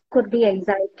 again, could be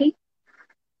anxiety.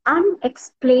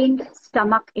 Unexplained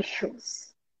stomach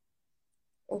issues.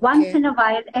 Once Okay. in a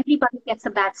while, everybody gets a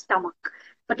bad stomach.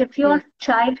 But if Mm. your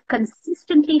child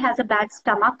consistently has a bad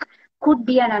stomach, could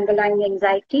be an underlying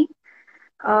anxiety.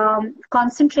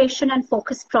 Concentration and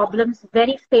focus problems,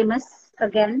 very famous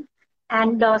again,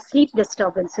 and sleep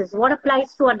disturbances. What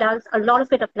applies to adults, a lot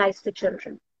of it applies to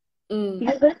children. Mm.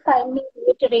 You will find me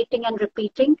reiterating and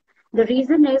repeating. The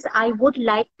reason is I would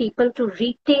like people to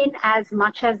retain as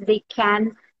much as they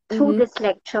can through Mm-hmm. this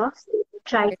lecture.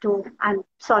 Try to, I'm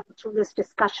sorry, through this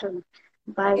discussion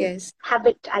by Yes.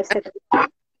 habit, I said.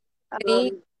 Any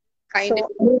Um, find it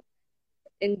so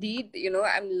indeed,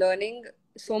 I'm learning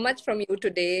so much from you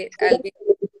today. I'll be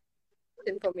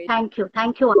information. thank you,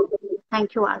 Aarti.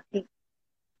 Thank you, Aarti.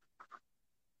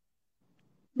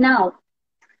 Now,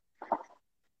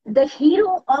 the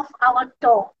hero of our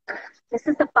talk. This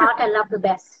is the part I love the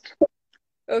best.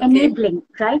 Okay. Enabling,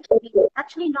 right?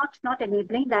 Actually, not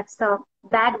enabling. That's a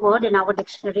bad word in our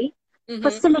dictionary. Mm-hmm.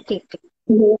 Facilitating.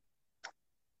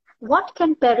 What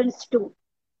can parents do?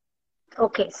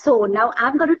 Okay, so now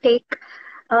I'm going to take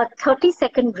a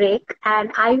 30-second break,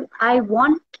 and I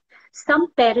want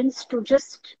some parents to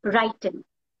just write in.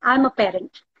 I'm a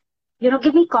parent.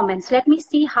 Give me comments. Let me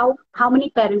see how many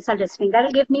parents are listening.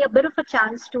 That'll give me a bit of a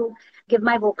chance to give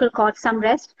my vocal cords some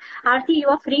rest. Aarti, you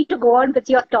are free to go on with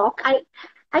your talk. I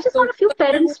just So, want a few for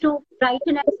you, parents to write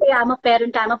in and say, I'm a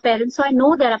parent, so I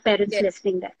know there are parents yes,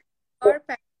 listening there. our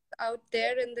parents out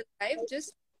there in the life,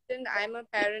 just mention I'm a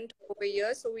parent over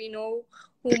here, so we know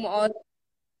whom all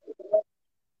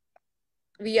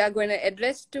we are going to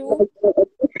address to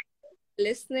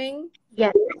listening.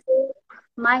 Yes.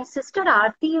 My sister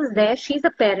Aarti is there. She's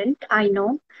a parent, I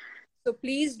know. So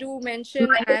please do mention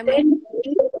My I'm a husband,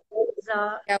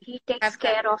 yeah, he takes have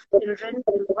time. care of children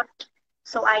a lot.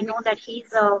 So I know that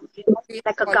he's, We have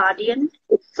like a all guardian.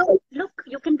 So look,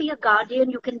 you can be a guardian,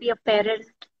 you can be a parent.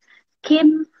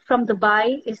 Kim from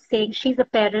Dubai is saying she's a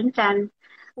parent, and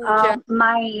Pooja.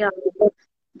 my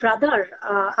brother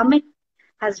Amit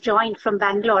has joined from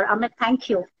Bangalore. Amit, thank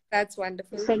you. That's He's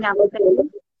wonderful. saying I'm a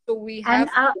parent. So we And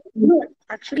have no,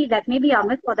 actually, that may be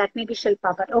Amit or that may be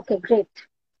Shilpa, but okay, great.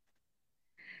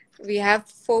 we have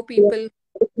 4 people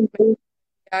who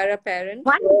are a parent.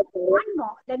 One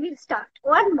more. Let me start.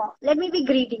 One more. Let me be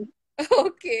greedy.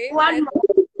 Okay, One let's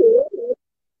more.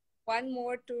 one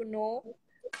more to know.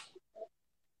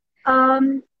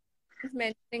 Um,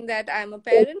 Mentioning that I'm a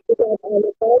parent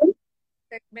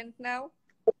segment now.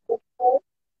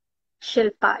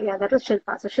 Shilpa. Yeah, that was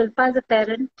Shilpa. So Shilpa is a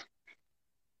parent.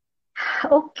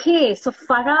 Okay, so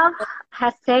Farah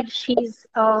has said she's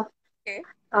Okay,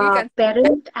 we a can.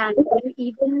 parent, and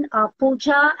even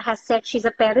Pooja has said she's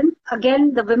a parent.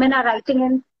 Again, the women are writing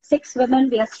in. 6 women.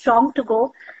 We are strong to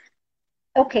go.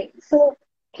 Okay, so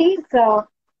please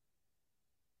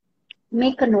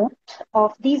make a note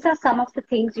of these are some of the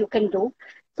things you can do.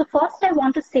 So first, I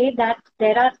want to say that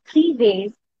there are 3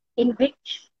 ways in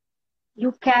which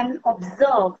you can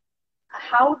observe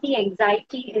how the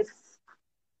anxiety is,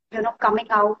 coming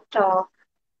out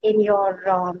in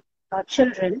your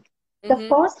children. The Mm-hmm.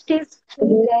 first is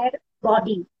through their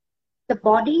body. The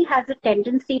body has a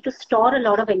tendency to store a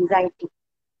lot of anxiety.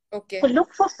 So Okay.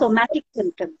 look for somatic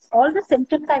symptoms. All the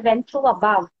symptoms I went through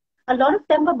above, a lot of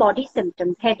them were body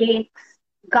symptoms, headaches,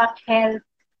 gut health,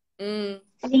 Mm,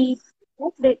 sleep.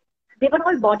 They, they were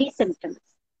all body symptoms.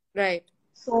 right.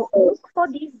 So look for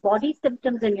these body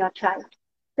symptoms in your child.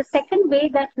 The second way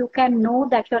that you can know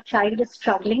that your child is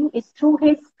struggling is through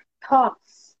his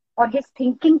thoughts or his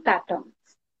thinking patterns,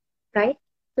 right?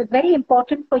 So it's very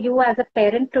important for you as a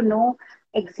parent to know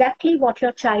exactly what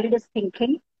your child is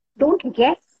thinking. Don't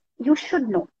guess, you should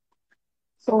know.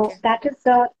 So Okay. that is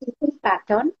the thinking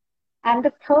pattern. And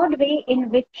the third way in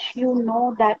which you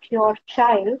know that your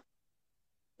child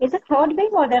is a third way,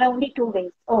 or there are only two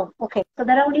ways? Oh, okay. So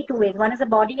there are only two ways. One is the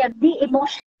body and the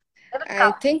emotion. They will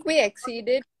I come. think we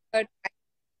exceeded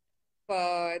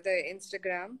the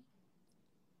Instagram.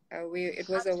 It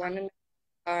was a 1.5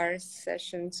 hour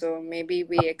session, so maybe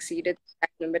we exceeded that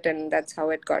limit, and that's how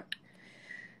it got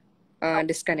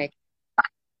disconnected.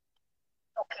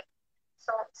 Okay.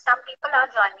 So some people are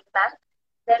joining back.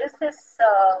 There is this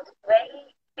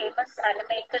very famous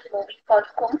animated movie called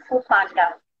Kung Fu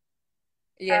Panda,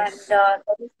 and Yes.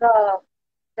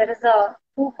 there is a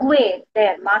Oogway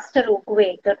there, Master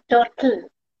Oogway, the turtle,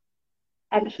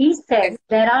 and he says Yes.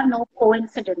 there are no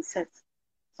coincidences.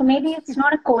 So maybe it's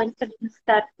not a coincidence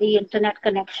that the internet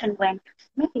connection went.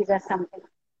 Maybe there's something.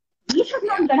 We should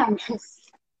Yeah. not get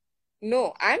anxious.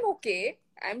 No, I'm okay.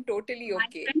 I'm totally My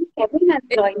okay. friend Kevin has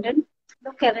It, joined in.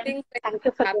 Hello, Kevin. things like Thank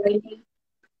you for happen. joining.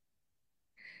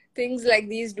 Things like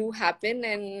these do happen,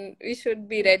 and we should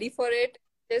be ready for it.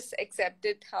 Just accept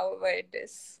it however it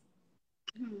is.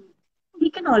 Hmm. We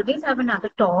can always have another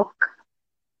talk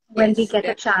when we Yes. get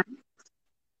a chance.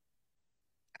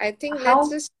 I think let's How?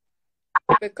 just,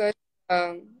 because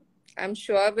I'm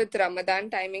sure with Ramadan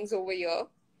timings over here,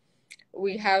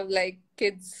 we have like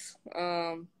kids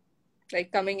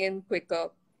like coming in quicker.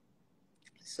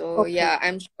 So Okay. yeah,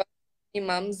 I'm sure many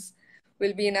moms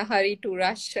will be in a hurry to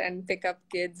rush and pick up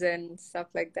kids and stuff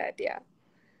like that. Yeah.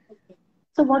 Okay.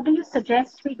 So, what do you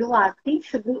suggest we do, Aarti?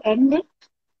 Should we end it?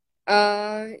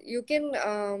 You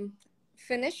can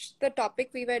finish the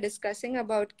topic we were discussing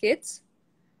about kids.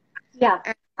 Yeah.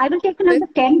 And I will take with,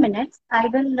 another 10 minutes. I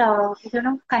will,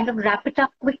 kind of wrap it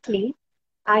up quickly.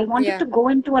 I wanted yeah. to go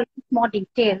into a little more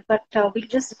detail, but we'll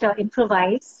just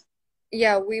improvise.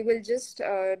 Yeah, we will just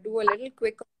do a little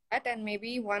quick on that, and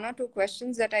maybe one or two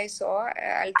questions that I saw.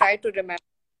 I'll try to remember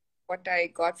what I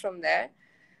got from there.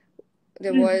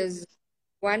 There Mhm. was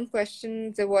one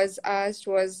question that was asked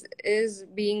was, is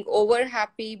being over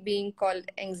happy being called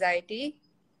anxiety,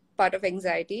 part of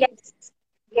anxiety? Yes,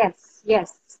 yes,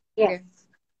 yes, yes. Okay.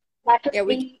 That is Yeah,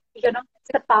 we can.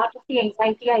 it's the part of the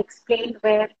anxiety I explained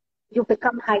where you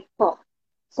become hyper.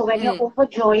 So when you're Mm,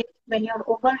 overjoyed, when you're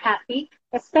over happy,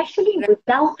 especially right,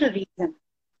 without a reason.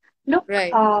 Look,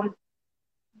 right.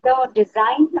 the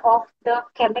design of the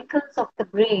chemicals of the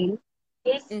brain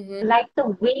is Mm-hmm. like the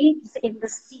waves in the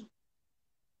sea.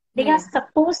 Hmm.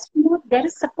 There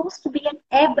is supposed to be an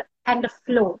ebb and a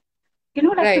flow.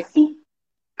 Like the Right. sea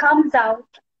comes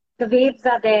out, the waves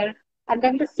are there, and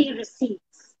then the sea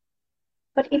recedes.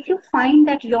 But if you find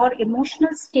that your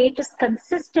emotional state is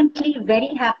consistently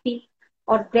very happy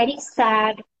or very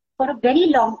sad for a very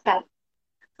long time,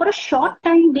 for a Mm, short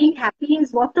time, being happy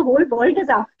is what the whole world is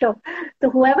after. So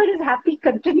whoever is happy,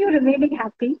 continue remaining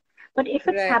happy. But if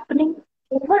it's right. happening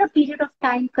over a period of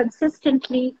time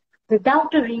consistently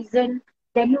without a reason,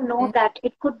 then you know Mm, that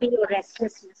it could be a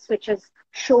restlessness which is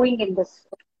showing in this.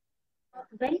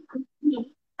 Very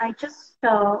quickly, I just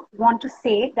want to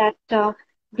say that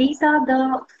these are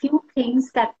the few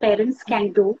things that parents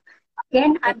can do.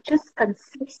 Again, I'm okay. just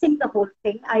concising the whole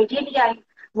thing. Ideally, I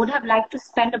would have liked to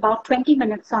spend about 20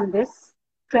 minutes on this,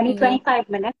 20, Mm-hmm. 25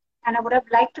 minutes, and I would have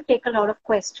liked to take a lot of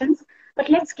questions. But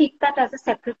let's keep that as a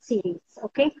separate series,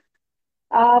 okay?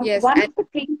 Yes, One and of the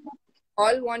things,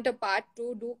 all want a part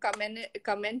two. Do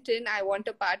comment in. I want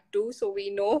a part two, so we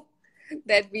know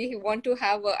that we want to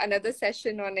have another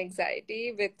session on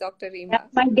anxiety with Dr. Reema.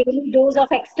 my daily dose of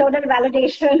external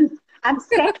validation, I'm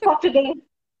set for today.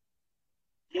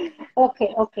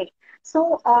 Okay, okay.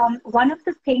 So, one of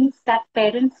the things that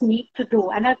parents need to do,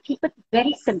 and I'll keep it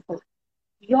very simple.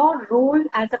 Your role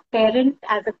as a parent,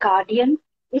 as a guardian,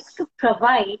 is to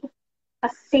provide a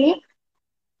safe,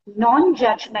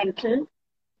 non-judgmental,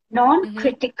 Mm-hmm.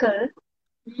 non-critical,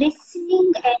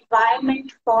 listening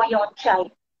environment for your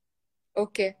child.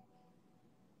 Okay.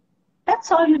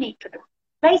 That's all you need to do.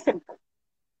 Very simple.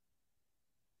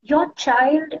 Your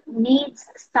child needs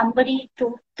somebody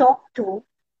to talk to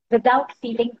without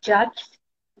feeling judged,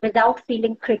 without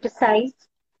feeling criticized,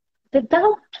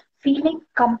 without feeling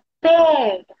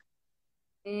compared.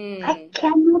 I Mm.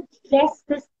 cannot stress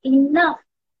this enough.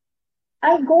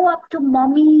 I go up to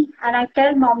mommy and I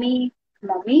tell mommy,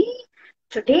 Mommy,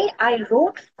 today I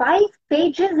wrote 5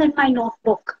 pages in my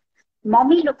notebook.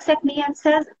 Mommy looks at me and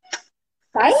says,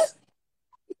 5?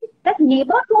 That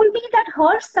neighbor told me that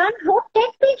her son wrote 10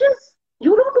 pages.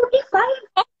 You wrote only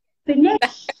 5.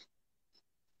 Finished.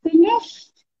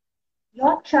 Finished.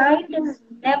 Your child is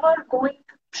never going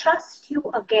to trust you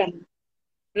again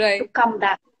to Right. come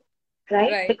back,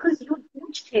 right? Right. Because you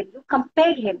judged him, you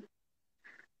compared him.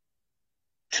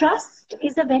 Trust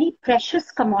is a very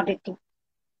precious commodity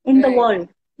in the Right. world.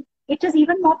 It is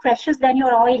even more precious than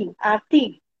your oil,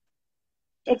 Aarti.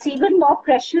 It's even more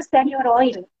precious than your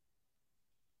oil.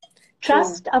 True.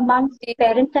 Trust amongst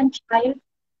parent and child,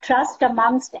 trust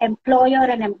amongst employer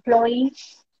and employee,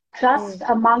 trust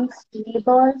Mm. amongst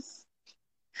neighbors,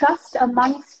 trust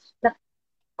amongst the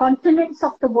continents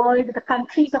of the world, the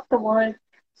countries of the world.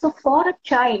 So for a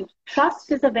child,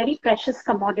 trust is a very precious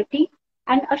commodity,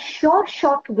 and a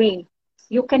short way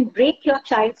you can break your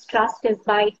child's trust is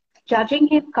by judging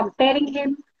him, comparing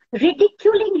him,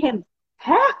 ridiculing him.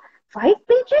 Huh? 5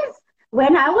 pages?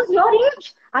 When I was your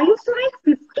age, I used to write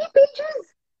 50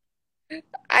 pages.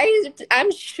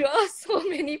 I'm sure so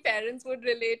many parents would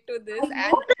relate to I this know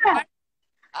and that.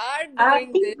 are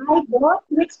doing Aarti, this. I work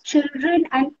with children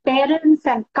and parents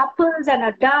and couples and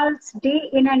adults day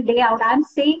in and day out. I'm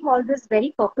saying all this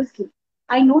very purposely.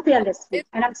 I know they are listening It's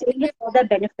and I'm saying it for their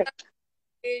benefit.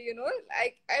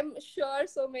 like I'm sure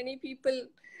so many people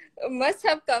must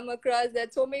have come across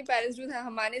that. So many parents do that.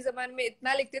 हमारे ज़माने में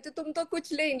इतना लिखते थे, तुम तो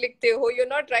कुछ नहीं लिखते हो. You're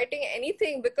not writing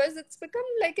anything because it's become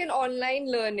like an online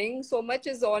learning. So much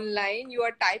is online. You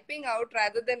are typing out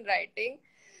rather than writing.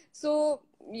 So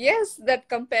yes, that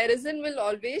comparison will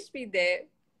always be there.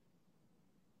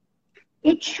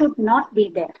 It should not be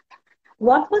there.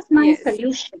 What was my Yes.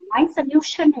 solution? My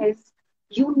solution is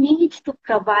you need to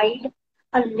provide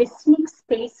a listening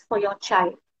space for your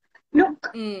child.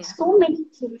 Look, Mm. so many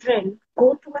children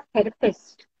go to a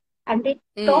therapist and they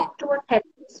Mm. talk to a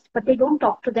therapist, but they don't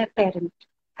talk to their parent.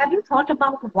 Have you thought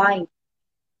about why?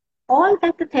 All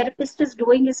that the therapist is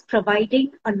doing is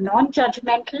providing a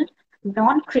non-judgmental,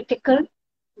 non-critical,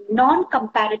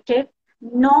 non-comparative,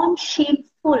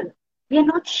 non-shameful. We are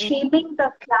not Mm. shaming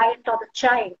the client or the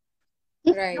child.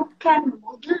 If Right. you can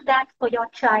model that for your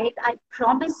child, I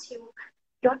promise you,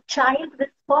 your child will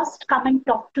first come and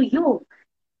talk to you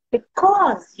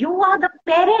because you are the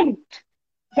parent.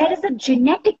 There is a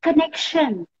genetic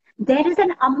connection. There is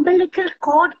an umbilical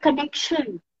cord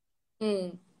connection.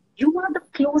 Mm. You are the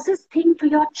closest thing to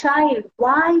your child.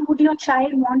 Why would your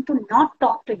child want to not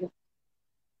talk to you?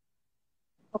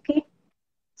 Okay?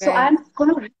 So Right. I'm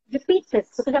going to repeat this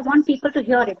because I want people to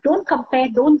hear it. Don't compare,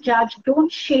 don't judge,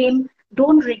 don't shame,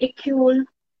 don't ridicule,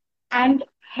 and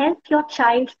help your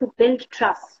child to build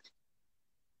trust.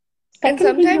 And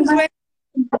Second thing you sometimes must,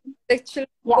 when the children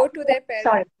yeah, go to their parents,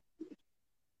 sorry.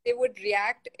 they would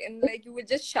react and like you would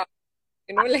just shout,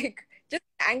 like just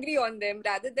angry on them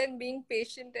rather than being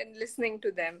patient and listening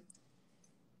to them.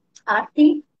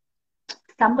 Aarti,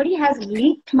 somebody has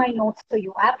leaked my notes to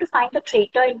you. I have to find a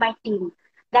traitor in my team.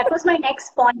 That was my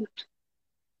next point.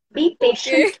 Be Okay.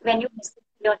 patient when you listen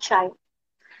to your child.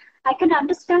 I can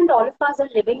understand all of us are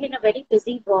living in a very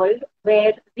busy world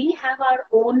where we have our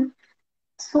own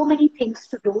so many things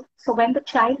to do. So when the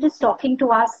child is talking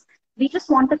to us, we just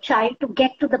want the child to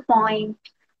get to the point.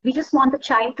 We just want the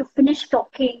child to finish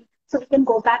talking so we can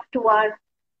go back to our,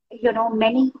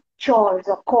 many chores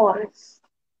or chores.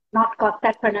 Not got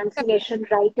that pronunciation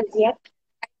right as yet.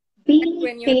 Like Be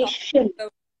when you're talking patient. to the,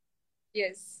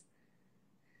 yes,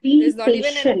 Be there's not even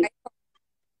an patient. eye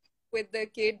contact with the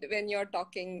kid when you're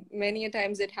talking. Many a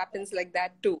times it happens like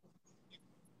that too.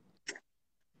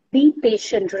 Be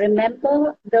patient.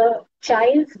 Remember, the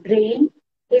child's brain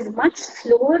is much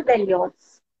slower than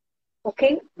yours.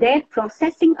 Okay? Their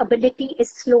processing ability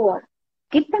is slower.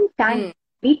 Give them Mm. time.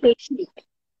 Be patient.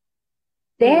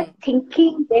 Their Mm.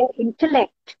 thinking, their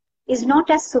intellect is not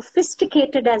as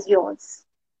sophisticated as yours.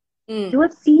 Mm. You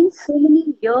have seen so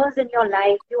many years in your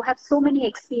life. You have so many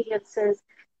experiences.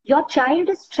 Your child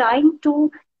is trying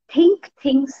to think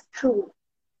things through.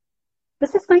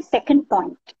 This is my second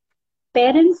point.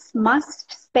 Parents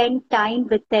must spend time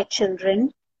with their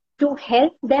children to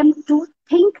help them to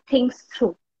think things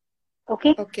through.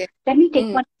 Okay? Okay. Let me take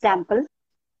Mm. one example.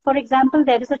 For example,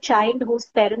 there is a child whose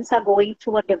parents are going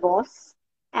through a divorce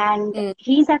and Mm.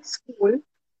 he's at school,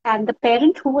 and the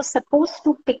parent who was supposed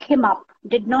to pick him up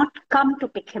did not come to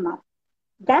pick him up.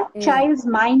 That Mm. child's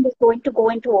mind is going to go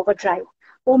into overdrive.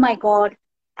 Oh my God,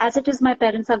 as it is, my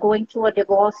parents are going through a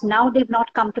divorce. Now they've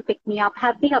not come to pick me up.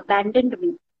 Have they abandoned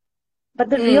me? But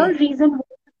the real Mm. reason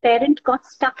was the parent got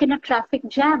stuck in a traffic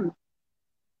jam.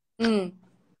 Mm.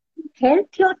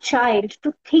 Help your child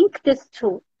to think this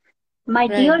through. My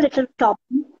dear Right. little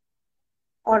Tommy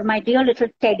or my dear little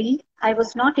Teddy, I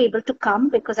was not able to come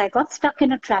because I got stuck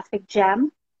in a traffic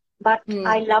jam. But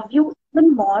I Mm. love you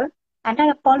even more. And I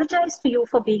apologize to you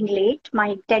for being late. My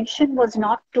intention was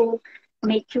not to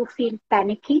make you feel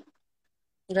panicky.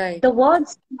 Right. The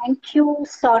words thank you,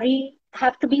 sorry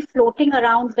have to be floating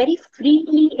around very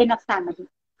freely in a family.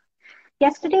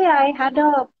 Yesterday, I had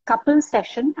a couple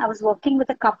session. I was working with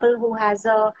a couple who has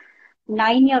a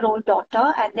 9-year-old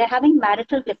daughter, and they're having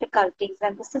marital difficulties.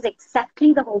 And this is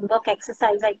exactly the homework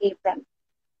exercise I gave them.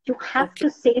 You have Okay. to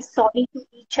say sorry to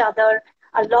each other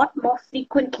a lot more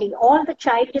frequently. All the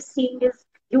child is seeing is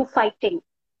you fighting.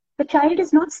 The child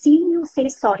is not seeing you say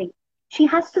sorry. She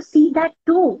has to see that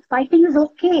too. Fighting is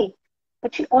okay.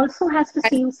 But she also has to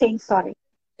And see you saying sorry.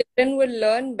 children will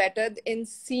learn better in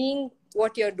seeing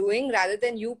what you're doing rather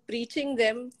than you preaching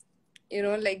them,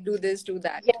 like do this, do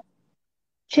that. Yes.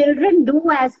 Children do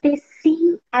as they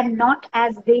see and not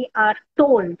as they are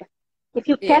told. If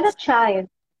you tell a Yes. child,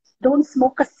 don't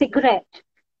smoke a cigarette,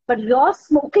 but you're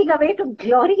smoking away to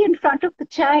glory in front of the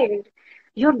child,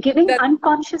 you're giving That,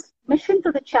 unconscious permission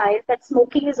to the child that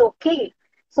smoking is okay.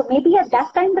 So maybe at yeah.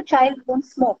 that time the child won't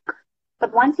smoke.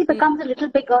 But once he Mm, becomes a little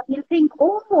bigger, he'll think,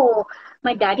 oh,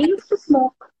 my daddy used to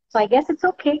smoke, so I guess it's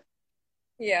okay.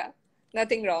 yeah.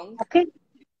 Nothing wrong. Okay.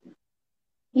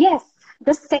 Yes.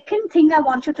 The second thing I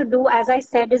want you to do, as I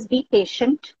said, is be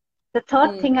patient. The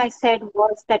third Mm, thing I said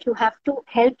was that you have to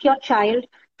help your child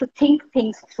to think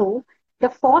things through. The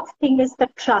fourth thing is the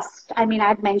trust. I mean,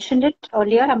 I'd mentioned it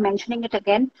earlier, I'm mentioning it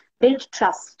again. Build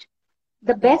trust.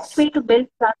 The best yes. way to build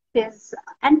trust is,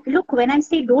 and look, when I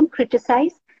say don't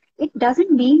criticize, it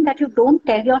doesn't mean that you don't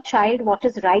tell your child what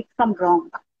is right from wrong.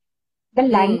 The Mm,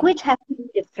 language has to be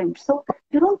different. So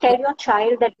you don't tell your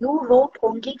child that you wrote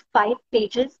only 5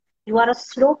 pages, you are a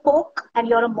slowpoke and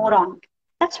you're a moron.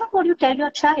 That's not what you tell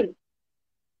your child.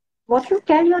 What you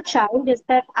tell your child is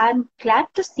that I'm glad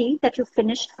to see that you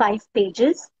finished 5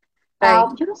 pages.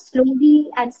 right. Slowly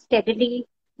and steadily.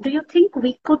 Do you think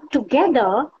we could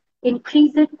together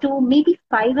increase it to maybe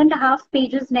 5.5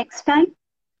 pages next time?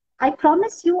 I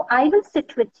promise you, I will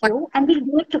sit with you and we'll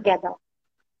do it together.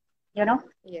 You know,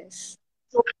 Yes.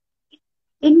 so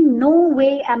in no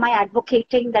way am I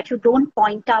advocating that you don't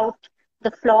point out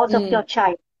the flaws of Mm, your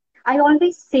child. I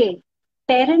always say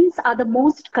parents are the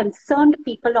most concerned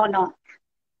people on earth.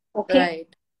 Okay?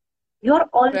 right. You're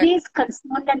Right. always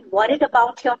concerned and worried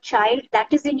about your child.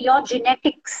 That is in your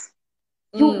genetics.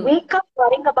 You Mm, wake up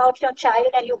worrying about your child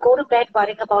and you go to bed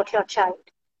worrying about your child.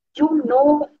 You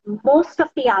know most of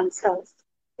the answers.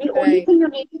 The only right. thing you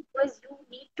need to do is you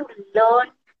need to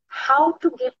learn how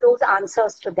to give those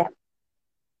answers to them.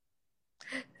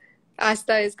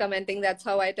 Asta is commenting, that's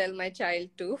how I tell my child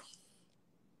too.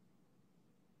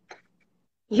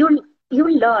 You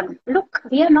learn. Look,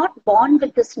 we are not born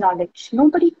with this knowledge.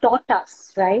 Nobody taught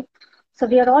us, right? So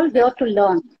we are all Right. here to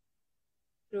learn.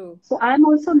 True. So I'm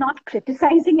also not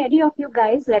criticizing any of you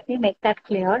guys. Let me make that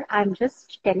clear. I'm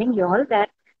just telling you all that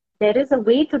there is a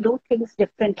way to do things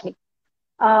differently.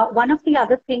 One of the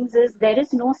other things is there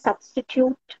is no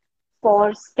substitute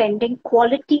for spending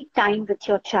quality time with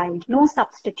your child. No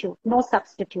substitute, no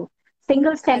substitute.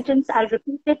 Single I, sentence, I'll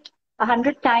repeat it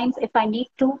 100 times if I need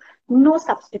to. No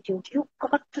substitute. You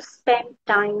got to spend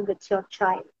time with your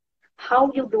child.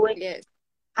 How you do it, yes.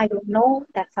 I don't know.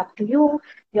 That's up to you.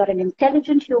 You're an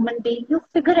intelligent human being. You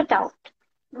figure it out.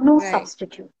 No Right.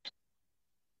 substitute.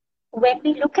 When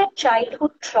we look at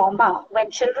childhood trauma,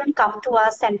 when children come to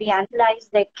us and we analyze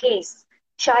their case,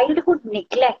 childhood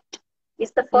neglect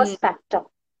is the Mm, first factor.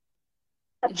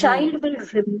 A hmm. child will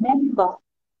remember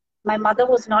my mother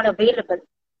was not available,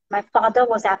 my father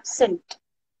was absent.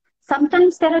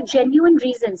 Sometimes there are genuine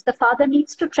reasons. The father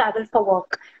needs to travel for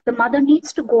work, the mother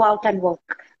needs to go out and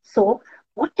work. So,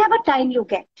 whatever time you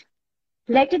get,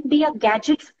 let it be a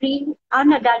gadget free,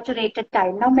 unadulterated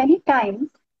time. Now, many times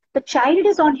the child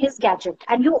is on his gadget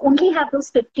and you only have those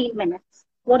 15 minutes.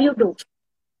 What do you do?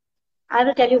 I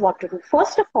will tell you what to do.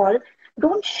 First of all,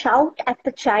 don't shout at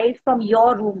the child from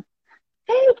your room.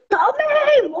 Hey,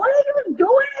 Tommy, what are you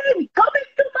doing? Come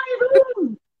into my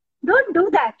room. Don't do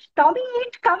that. Tommy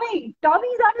ain't coming.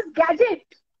 Tommy's on his gadget.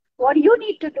 What you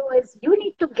need to do is you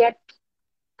need to get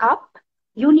up.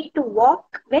 You need to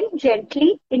walk very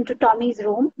gently into Tommy's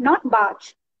room, not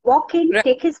barge. Walk in, Right.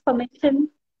 take his permission,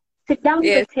 sit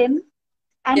down Yes. with him,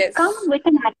 and come Yes. with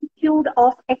an attitude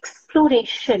of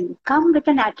exploration. Come with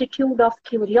an attitude of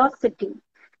curiosity.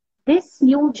 This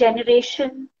new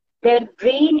generation, their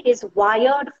brain is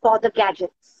wired for the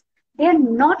gadgets. They are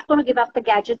not going to give up the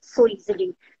gadgets so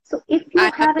easily. So if you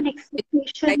I have have the an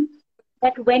like, expectation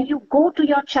that when you go to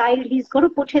your child, he's going to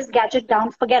put his gadget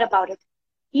down, forget about it.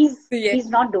 yes. He's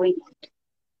not doing it.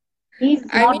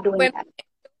 He's I mean, not doing when that.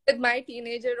 with my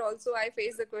teenager also, I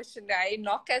face the question. I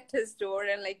knock at his door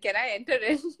and like, can I enter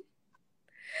in?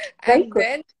 Very And good.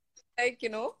 then, like,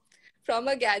 from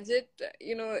a gadget,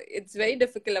 it's very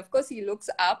difficult. Of course, he looks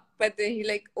up, but then he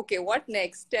like, okay, what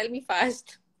next? Tell me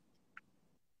fast.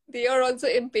 They are also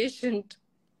impatient.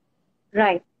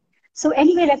 Right. So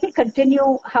anyway, let me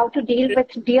continue how to deal with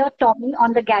dear Tommy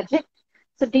on the gadget.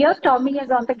 So dear Tommy is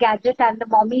on the gadget and the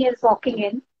mommy is walking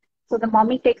in. So the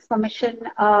mommy takes permission.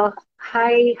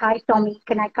 Hi, Tommy,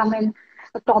 can I come in?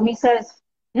 Tommy says,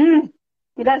 hmm.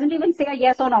 He doesn't even say a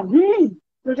yes or no. Hmm.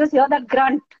 You just hear that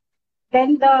grunt.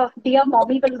 Then the dear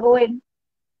mommy will go in.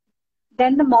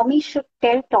 Then the mommy should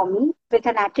tell Tommy with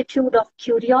an attitude of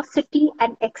curiosity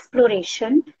and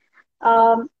exploration.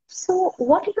 So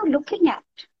what are you looking at?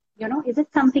 Is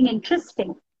it something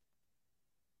interesting?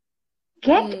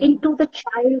 Get Mm. into the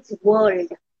child's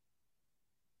world.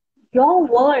 Your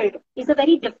world is a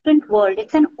very different world.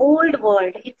 It's an old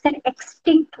world. It's an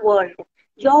extinct world.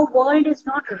 Your world is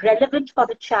not relevant for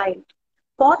the child.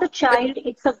 For the But child,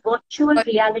 it's a virtual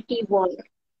reality world.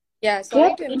 yeah,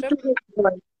 sorry Get to into interrupt. his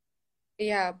world.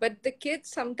 Yeah, but the kids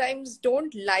sometimes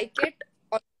don't like it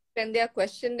or when they are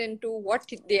questioned into what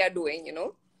they are doing.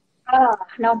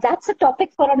 Now that's a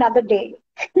topic for another day.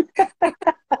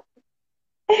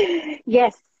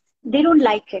 Yes, they don't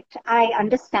like it. I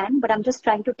understand, but I'm just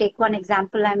trying to take one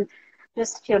example and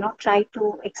just, try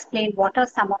to explain what are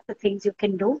some of the things you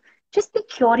can do. Just be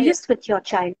Yeah, curious with your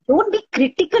child. Don't be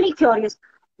critically curious.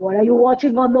 What are you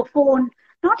watching on the phone?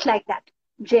 Not like that.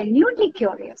 Genuinely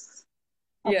curious.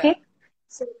 yeah. Okay?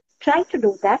 So try to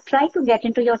do that. Try to get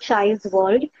into your child's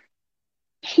world.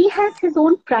 He has his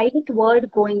own private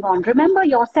world going on. Remember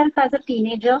yourself as a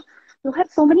teenager, you have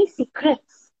so many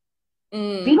secrets.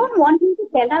 We Mm. don't want him to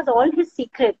tell us all his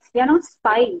secrets. We are not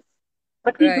spies.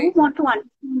 But we do Right, want to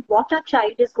understand what our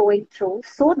child is going through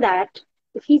so that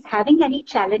if he's having any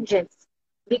challenges,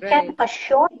 we can right.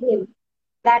 assure him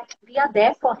that we are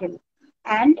there for him.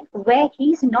 And where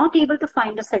he's not able to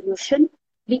find a solution,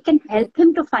 we can Mm. help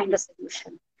him to find a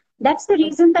solution. That's the Okay.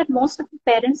 reason that most of the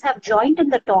parents have joined in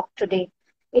the talk today.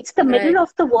 It's the Right. middle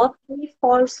of the workday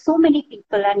for so many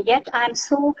people, and yet I'm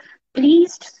so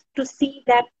pleased to see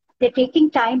that they're taking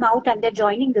time out and they're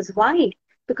joining this. Why?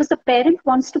 Because the parent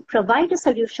wants to provide a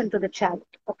solution to the child.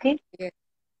 Okay. Yeah.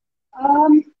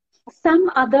 Um,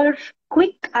 some other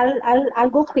quick. I'll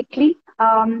go quickly.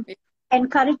 Yeah.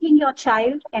 Encouraging your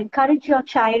child. Encourage your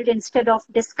child instead of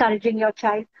discouraging your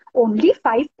child. Only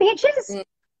 5 pages. Mm.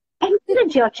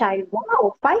 Encourage your child.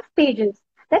 Wow, 5 pages.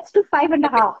 Let's do five and a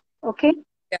half. Okay.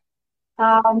 Yeah.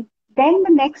 Then the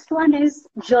next one is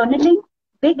journaling,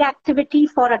 big activity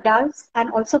for adults and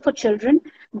also for children.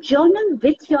 Journal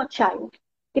with your child.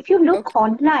 If you look Okay.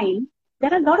 online,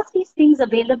 there are a lot of these things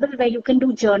available where you can do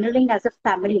journaling as a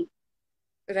family.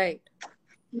 Right.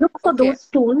 Look for Okay. those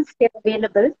tools, they're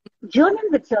available. Journal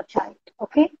with your child,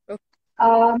 okay? Okay.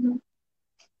 Um,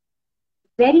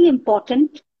 Very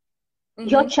important.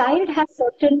 Your Mm-hmm. child has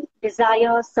certain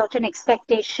desires, certain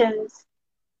expectations.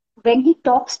 When he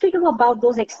talks to you about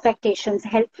those expectations,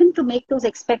 help him to make those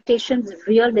expectations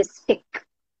realistic.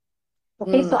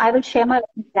 Okay, so Mm. I will share my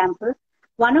own example.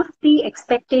 One of the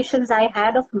expectations I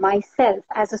had of myself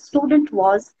as a student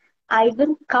was I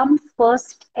will come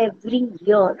first every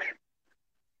year.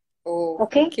 Oh,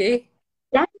 Okay, okay.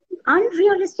 that's an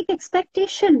unrealistic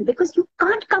expectation because you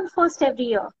can't come first every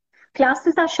year.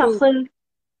 Classes are True. shuffled,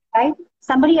 right?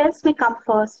 Somebody else may come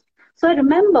first. So I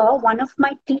remember one of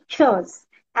my teachers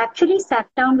actually sat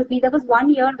down with me. There was one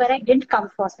year where I didn't come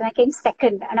first and I came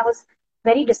second, and I was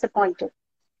very disappointed.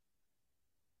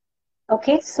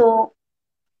 Okay, so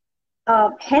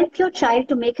help your child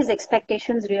to make his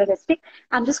expectations realistic.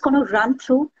 I'm just going to run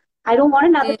through. I don't want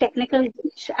another Mm. technical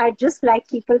glitch. I just like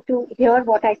people to hear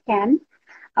what I can.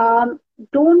 Um,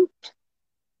 don't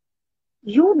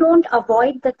you don't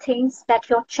avoid the things that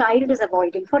your child is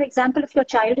avoiding. For example, if your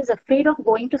child is afraid of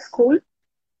going to school,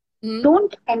 Mm.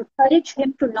 don't encourage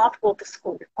him to not go to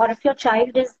school. Or if your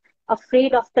child is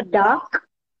afraid of the dark,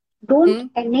 don't Mm.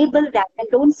 enable that and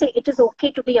don't say it is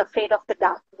okay to be afraid of the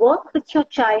dark. Work with your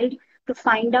child to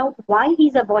find out why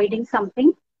he's avoiding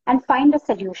something and find a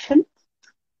solution.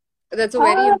 That's a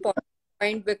very Uh, important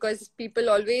point because people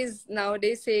always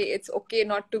nowadays say it's okay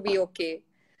not to be okay.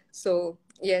 So,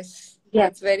 yes,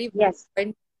 yes, that's very yes.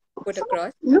 point put So,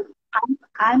 across. look,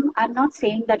 I'm not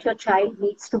saying that your child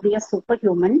needs to be a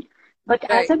superhuman, but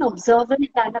as Right. an observant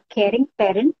and a caring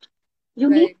parent, you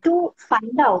need Right. to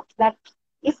find out that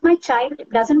if my child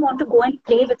doesn't want to go and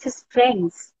play with his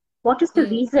friends, what is the Mm.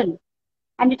 reason?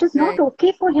 And it is not Right.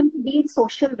 okay for him to be in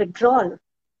social withdrawal.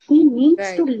 He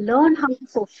needs to Right. learn how to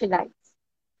socialize.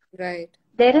 Right.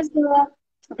 There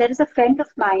is a friend of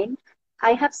mine.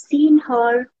 I have seen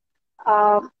her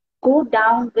uh, go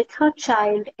down with her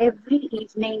child every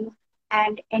evening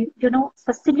and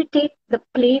facilitate the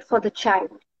play for the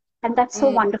child, and that's so Mm.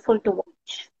 wonderful to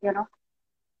watch.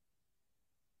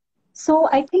 So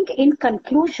I think in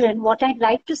conclusion, what I'd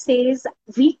like to say is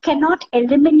we cannot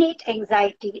eliminate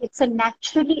anxiety. It's a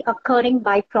naturally occurring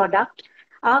byproduct.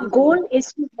 Our Mm-hmm. goal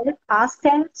is to help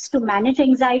ourselves to manage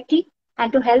anxiety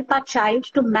and to help our child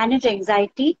to manage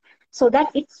anxiety so that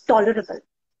it's tolerable.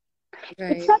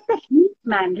 It's Right. like the heat,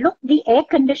 man. Look, the air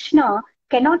conditioner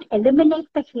cannot eliminate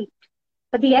the heat,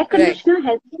 but the air Right. conditioner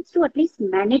helps us to at least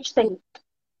manage the heat.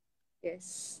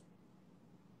 Yes.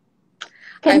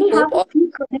 Can I we hope have a all,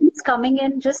 few comments coming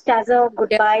in just as a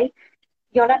yeah, goodbye?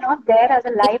 You all are not there as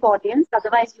a live audience.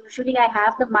 Otherwise, usually I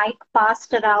have the mic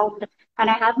passed around and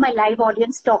I have my live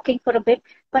audience talking for a bit.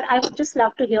 But I would just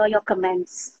love to hear your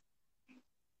comments.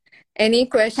 any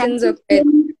Thank questions or you,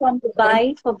 Kim from want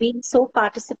Dubai, for being so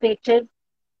participative.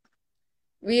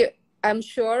 we I'm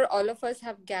sure all of us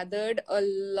have gathered a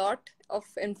lot of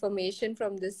information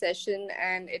from this session,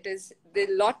 and it is the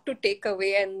lot to take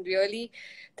away, and really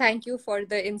thank you for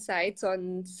the insights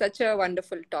on such a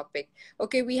wonderful topic.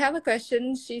 Okay, we have a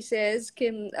question. She says,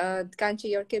 Kim,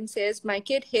 Kanchi or Kim says, my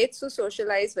kid hates to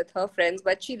socialize with her friends,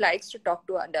 but she likes to talk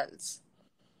to adults.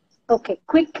 Okay,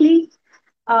 quickly,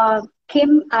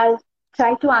 Kim, I'll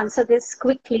try to answer this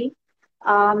quickly.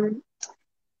 Um,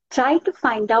 Try to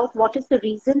find out what is the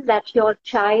reason that your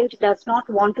child does not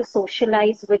want to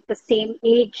socialize with the same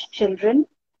age children.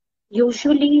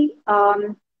 Usually,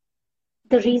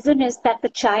 the reason is that the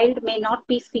child may not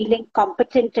be feeling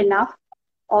competent enough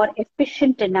or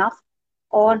efficient enough,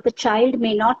 or the child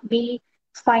may not be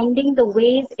finding the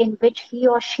ways in which he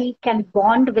or she can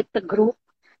bond with the group.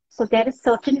 So there is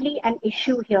certainly an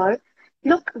issue here.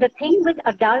 Look, the thing with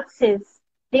adults is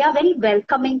they are very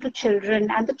welcoming to children,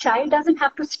 and the child doesn't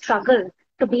have to struggle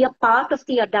to be a part of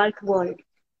the adult world.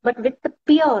 But with the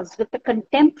peers, with the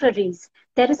contemporaries,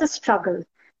 there is a struggle.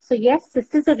 So yes,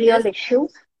 this is a Yes, real issue.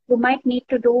 You might need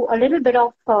to do a little bit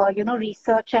of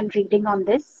research and reading on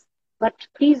this, but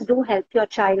please do help your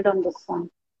child on this one.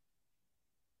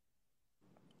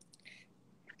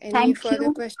 any Thank further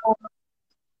you. questions?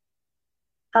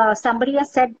 Somebody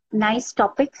has said nice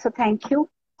topic, so thank you.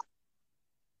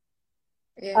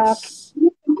 Yes.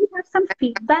 Can we have some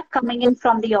feedback coming in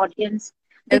from the audience?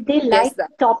 Did they Yes, like that.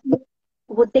 the topic?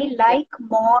 Would they Yeah. like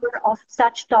more of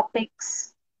such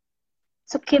topics?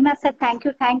 So Kim has said, thank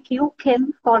you,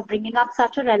 Kim, for bringing up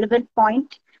such a relevant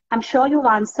point. I'm sure you've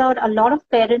answered a lot of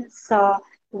parents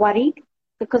worried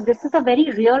because this is a very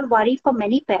real worry for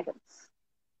many parents.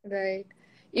 Right.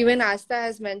 Even Asta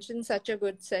has mentioned such a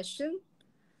good session.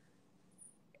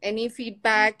 Any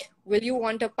feedback? Will you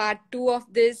want a part two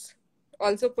of this?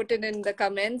 Also put it in the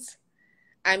comments.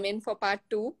 I'm in for part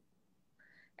two,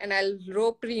 and I'll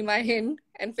rope Reema in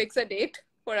and fix a date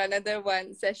for another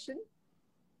one session.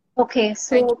 Okay,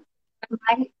 Thank you so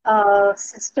my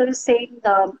sister is saying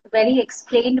very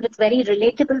explained with very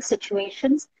relatable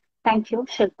situations. Thank you,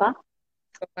 Shilpa.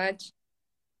 so much.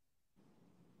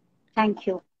 Thank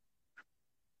you.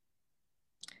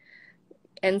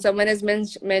 And someone has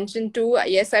mentioned too,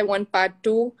 yes, I want part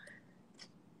two.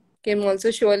 Kim also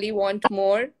surely want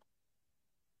more.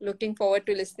 Looking forward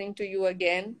to listening to you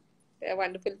again.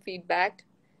 Wonderful feedback.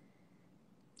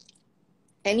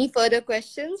 Any further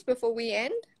questions before we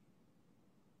end?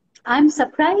 I'm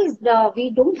surprised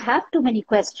we don't have too many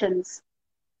questions,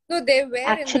 No, they were in the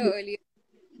actually. earlier.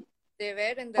 They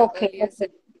were in the Okay, earlier okay.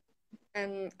 session,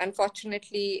 and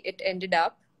unfortunately, it ended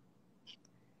up.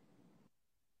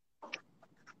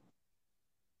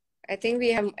 I think we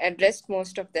have addressed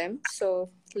most of them. So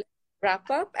let's wrap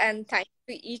up. And thank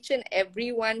you to each and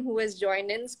everyone who has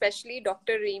joined in, especially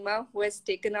Dr. Reema, who has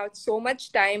taken out so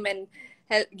much time and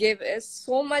gave us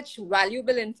so much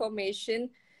valuable information.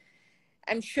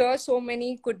 I'm sure so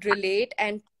many could relate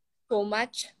and so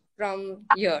much from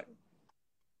here.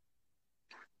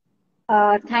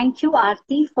 Thank you,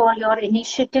 Aarti, for your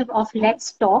initiative of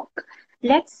Let's Talk.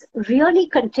 Let's really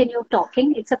continue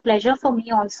talking. It's a pleasure for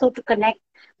me also to connect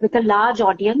with a large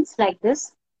audience like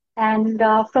this. And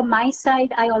from my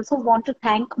side, I also want to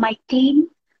thank my team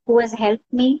who has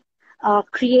helped me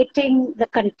creating the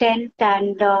content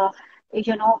and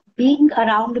being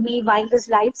around me while this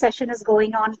live session is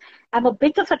going on. I'm a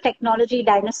bit of a technology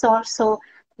dinosaur, so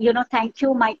thank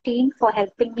you, my team, for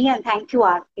helping me, and thank you,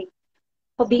 Aarti,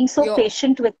 for being so You're,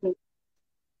 patient with me.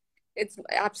 it's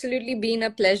absolutely been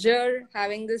a pleasure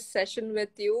having this session with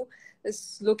you.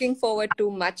 Is looking forward to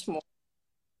much more.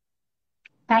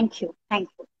 Thank you. Thank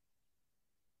you.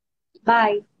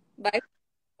 Bye. Bye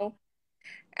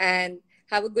and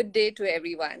have a good day to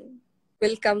everyone.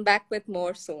 We'll come back with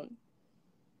more soon.